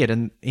a bit weird.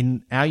 And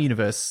in our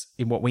universe,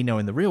 in what we know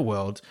in the real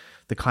world,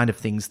 the kind of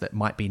things that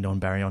might be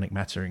non-baryonic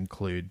matter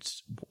include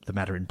the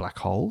matter in black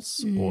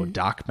holes or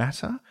dark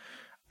matter,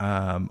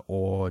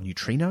 or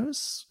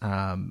neutrinos,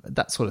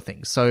 that sort of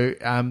thing. So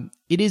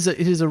it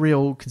is a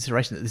real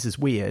consideration that this is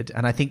weird,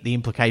 and I think the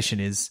implication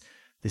is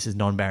this is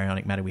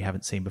non-baryonic matter we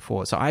haven't seen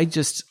before. So I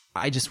just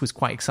was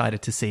quite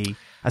excited to see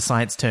a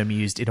science term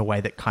used in a way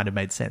that kind of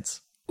made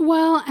sense.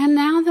 Well, and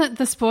now that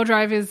the spore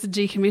drive is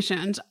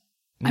decommissioned,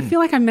 I feel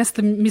like I missed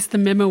the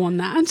memo on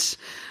that.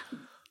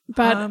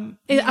 But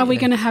are we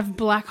going to have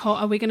black hole?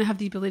 Are we going to have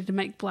the ability to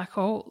make black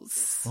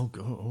holes? Oh,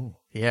 God. Oh.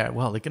 Yeah,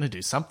 well, they're going to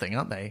do something,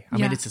 aren't they? I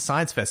mean, it's a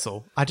science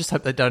vessel. I just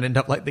hope they don't end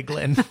up like the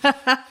Glen.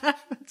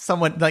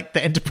 Someone like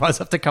the Enterprise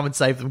have to come and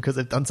save them because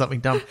they've done something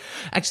dumb.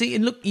 Actually,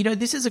 and look,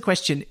 this is a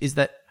question is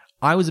that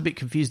I was a bit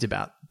confused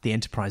about the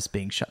Enterprise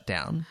being shut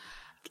down.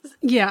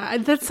 Yeah,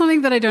 that's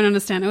something that I don't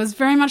understand. It was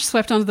very much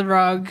swept under the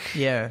rug.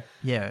 Yeah.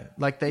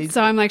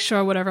 So I'm like,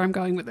 sure, whatever, I'm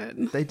going with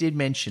it. They did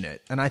mention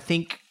it. And I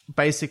think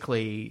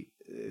basically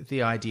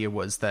the idea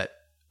was that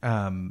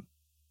they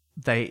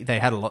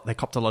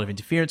copped a lot of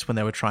interference when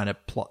they were trying to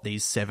plot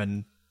these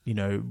 7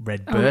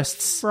 red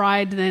bursts.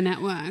 Fried their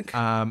network.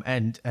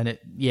 And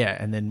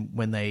then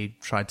when they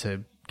tried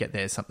to get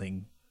there,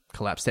 something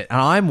collapsed it. And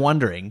I'm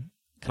wondering,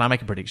 can I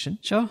make a prediction?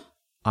 Sure.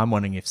 I'm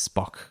wondering if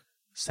Spock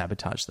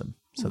sabotaged them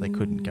so they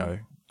couldn't go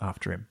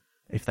after him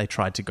if they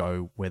tried to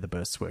go where the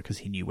bursts were because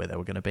he knew where they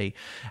were going to be.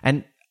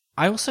 And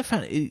I also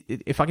found,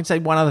 if I can say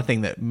one other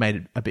thing that made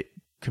it a bit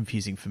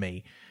confusing for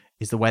me,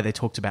 is the way they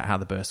talked about how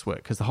the bursts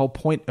work. Because the whole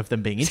point of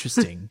them being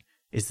interesting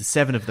is the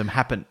 7 of them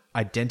happen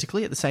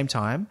identically at the same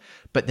time,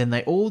 but then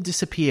they all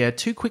disappear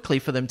too quickly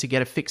for them to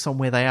get a fix on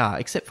where they are,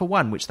 except for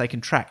one, which they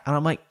can track. And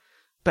I'm like,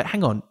 but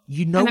hang on,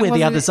 where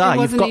the others are.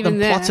 You've got them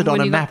plotted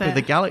on a map of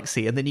the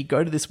galaxy, and then you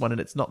go to this one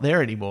and it's not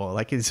there anymore.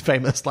 Like his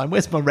famous line,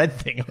 where's my red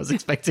thing? I was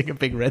expecting a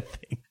big red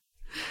thing.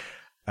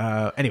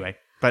 Anyway,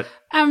 but...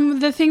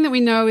 the thing that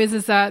we know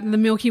is that the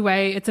Milky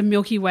Way, it's a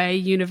Milky Way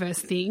universe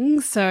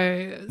thing,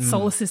 so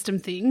solar system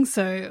thing,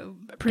 so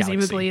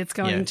presumably it's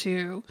going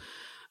to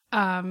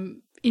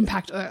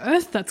impact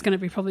Earth. That's going to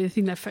be probably the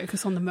thing they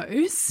focus on the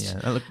most.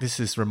 Yeah, look, this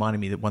is reminding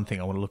me that one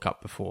thing I want to look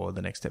up before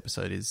the next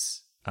episode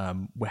is...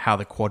 how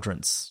the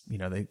quadrants,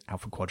 the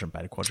alpha quadrant,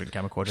 beta quadrant,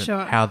 gamma quadrant,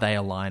 how they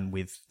align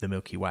with the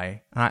Milky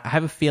Way. And I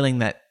have a feeling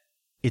that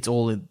it's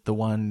all in the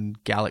one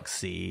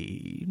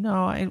galaxy.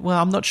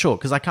 I'm not sure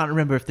because I can't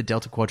remember if the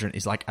delta quadrant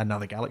is like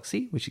another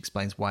galaxy, which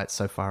explains why it's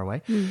so far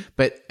away.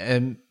 But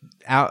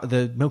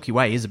the Milky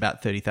Way is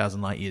about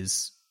 30,000 light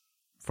years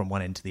from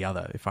one end to the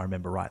other, if I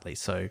remember rightly.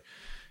 So,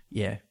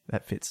 yeah,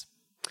 that fits.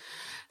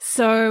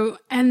 So,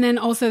 and then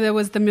also there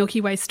was the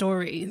Milky Way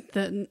story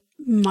that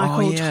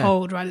Michael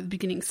told right at the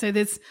beginning. So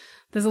there's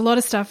a lot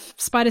of stuff,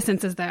 spider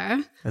sensors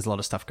there. There's a lot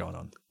of stuff going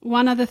on.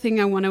 One other thing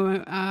I want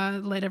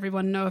to let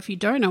everyone know, if you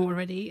don't know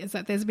already, is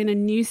that there's been a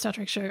new Star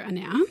Trek show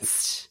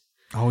announced.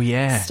 Oh,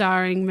 yeah.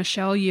 Starring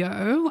Michelle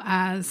Yeoh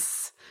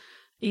as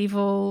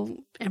evil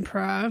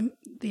Emperor,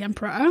 the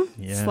Emperor,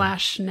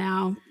 /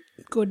 now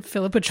good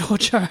Philippa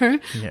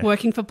Georgiou,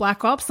 working for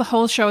Black Ops. The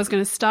whole show is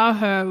going to star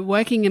her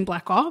working in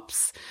Black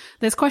Ops.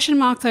 There's question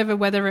marks over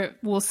whether it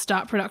will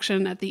start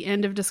production at the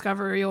end of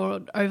Discovery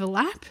or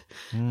overlap,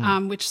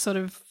 which sort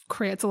of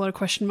creates a lot of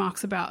question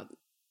marks about,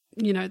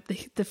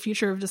 the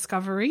future of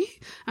Discovery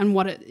and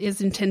what it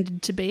is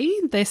intended to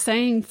be. They're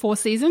saying 4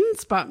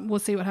 seasons, but we'll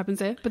see what happens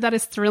there. But that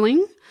is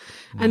thrilling.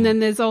 And then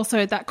there's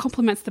also, that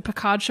complements the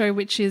Picard show,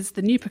 which is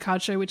the new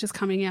Picard show, which is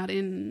coming out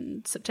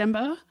in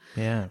September.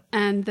 Yeah.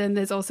 And then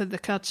there's also the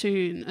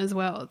cartoon as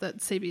well that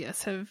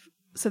CBS have.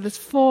 So there's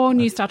 4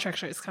 new Star Trek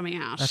shows coming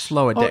out. That's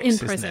Lower Decks, in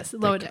process.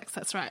 Lower Decks,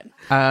 that's right.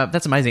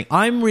 That's amazing.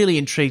 I'm really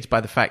intrigued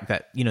by the fact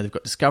that, they've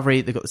got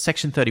Discovery, they've got the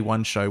Section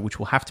 31 show, which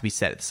will have to be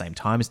set at the same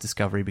time as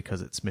Discovery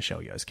because it's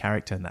Michelle Yeoh's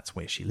character and that's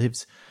where she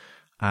lives.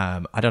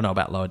 I don't know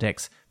about Lower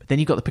Decks. But then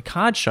you've got the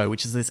Picard show,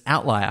 which is this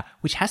outlier,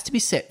 which has to be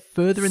set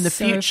further in the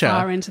future.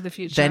 Far into the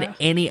future. Than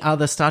any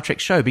other Star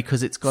Trek show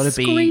because it's got to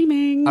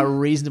be a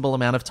reasonable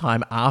amount of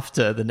time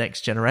after the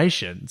Next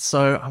Generation.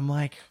 So I'm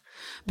like...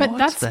 But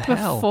that's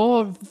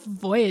before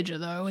Voyager,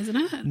 though, isn't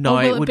it? No,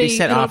 it would be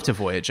set after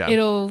Voyager.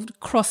 It'll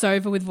cross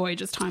over with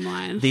Voyager's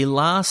timeline. The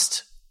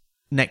last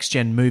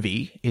next-gen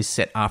movie is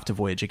set after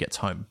Voyager gets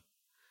home.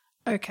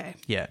 Okay.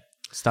 Yeah.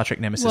 Star Trek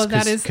Nemesis,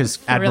 because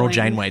Admiral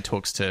Janeway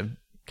talks to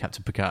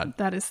Captain Picard.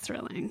 That is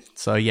thrilling.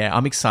 So, yeah,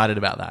 I'm excited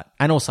about that.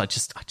 And also, I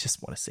just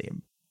want to see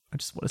him.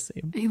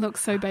 He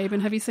looks so babe.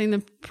 And have you seen the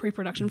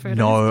pre-production photos?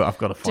 No, I've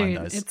got to find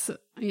those. It's,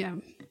 yeah.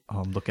 Oh,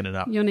 I'm looking it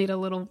up. You'll need a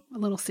little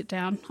sit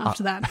down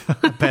after that.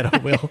 I bet I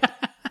will.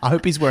 I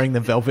hope he's wearing the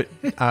velvet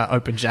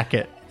open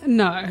jacket.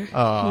 No.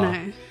 Oh,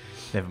 no.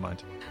 Never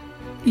mind.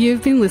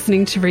 You've been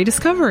listening to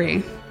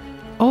Rediscovery.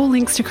 All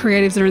links to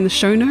creatives are in the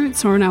show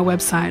notes or on our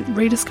website,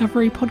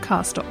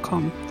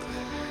 rediscoverypodcast.com.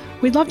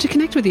 We'd love to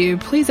connect with you.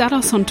 Please add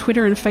us on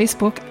Twitter and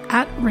Facebook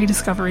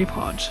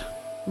 @RediscoveryPod.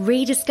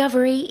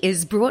 Rediscovery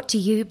is brought to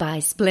you by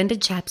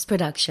Splendid Chaps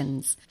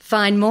Productions.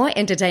 Find more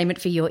entertainment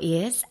for your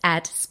ears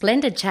at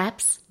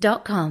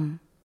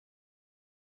splendidchaps.com.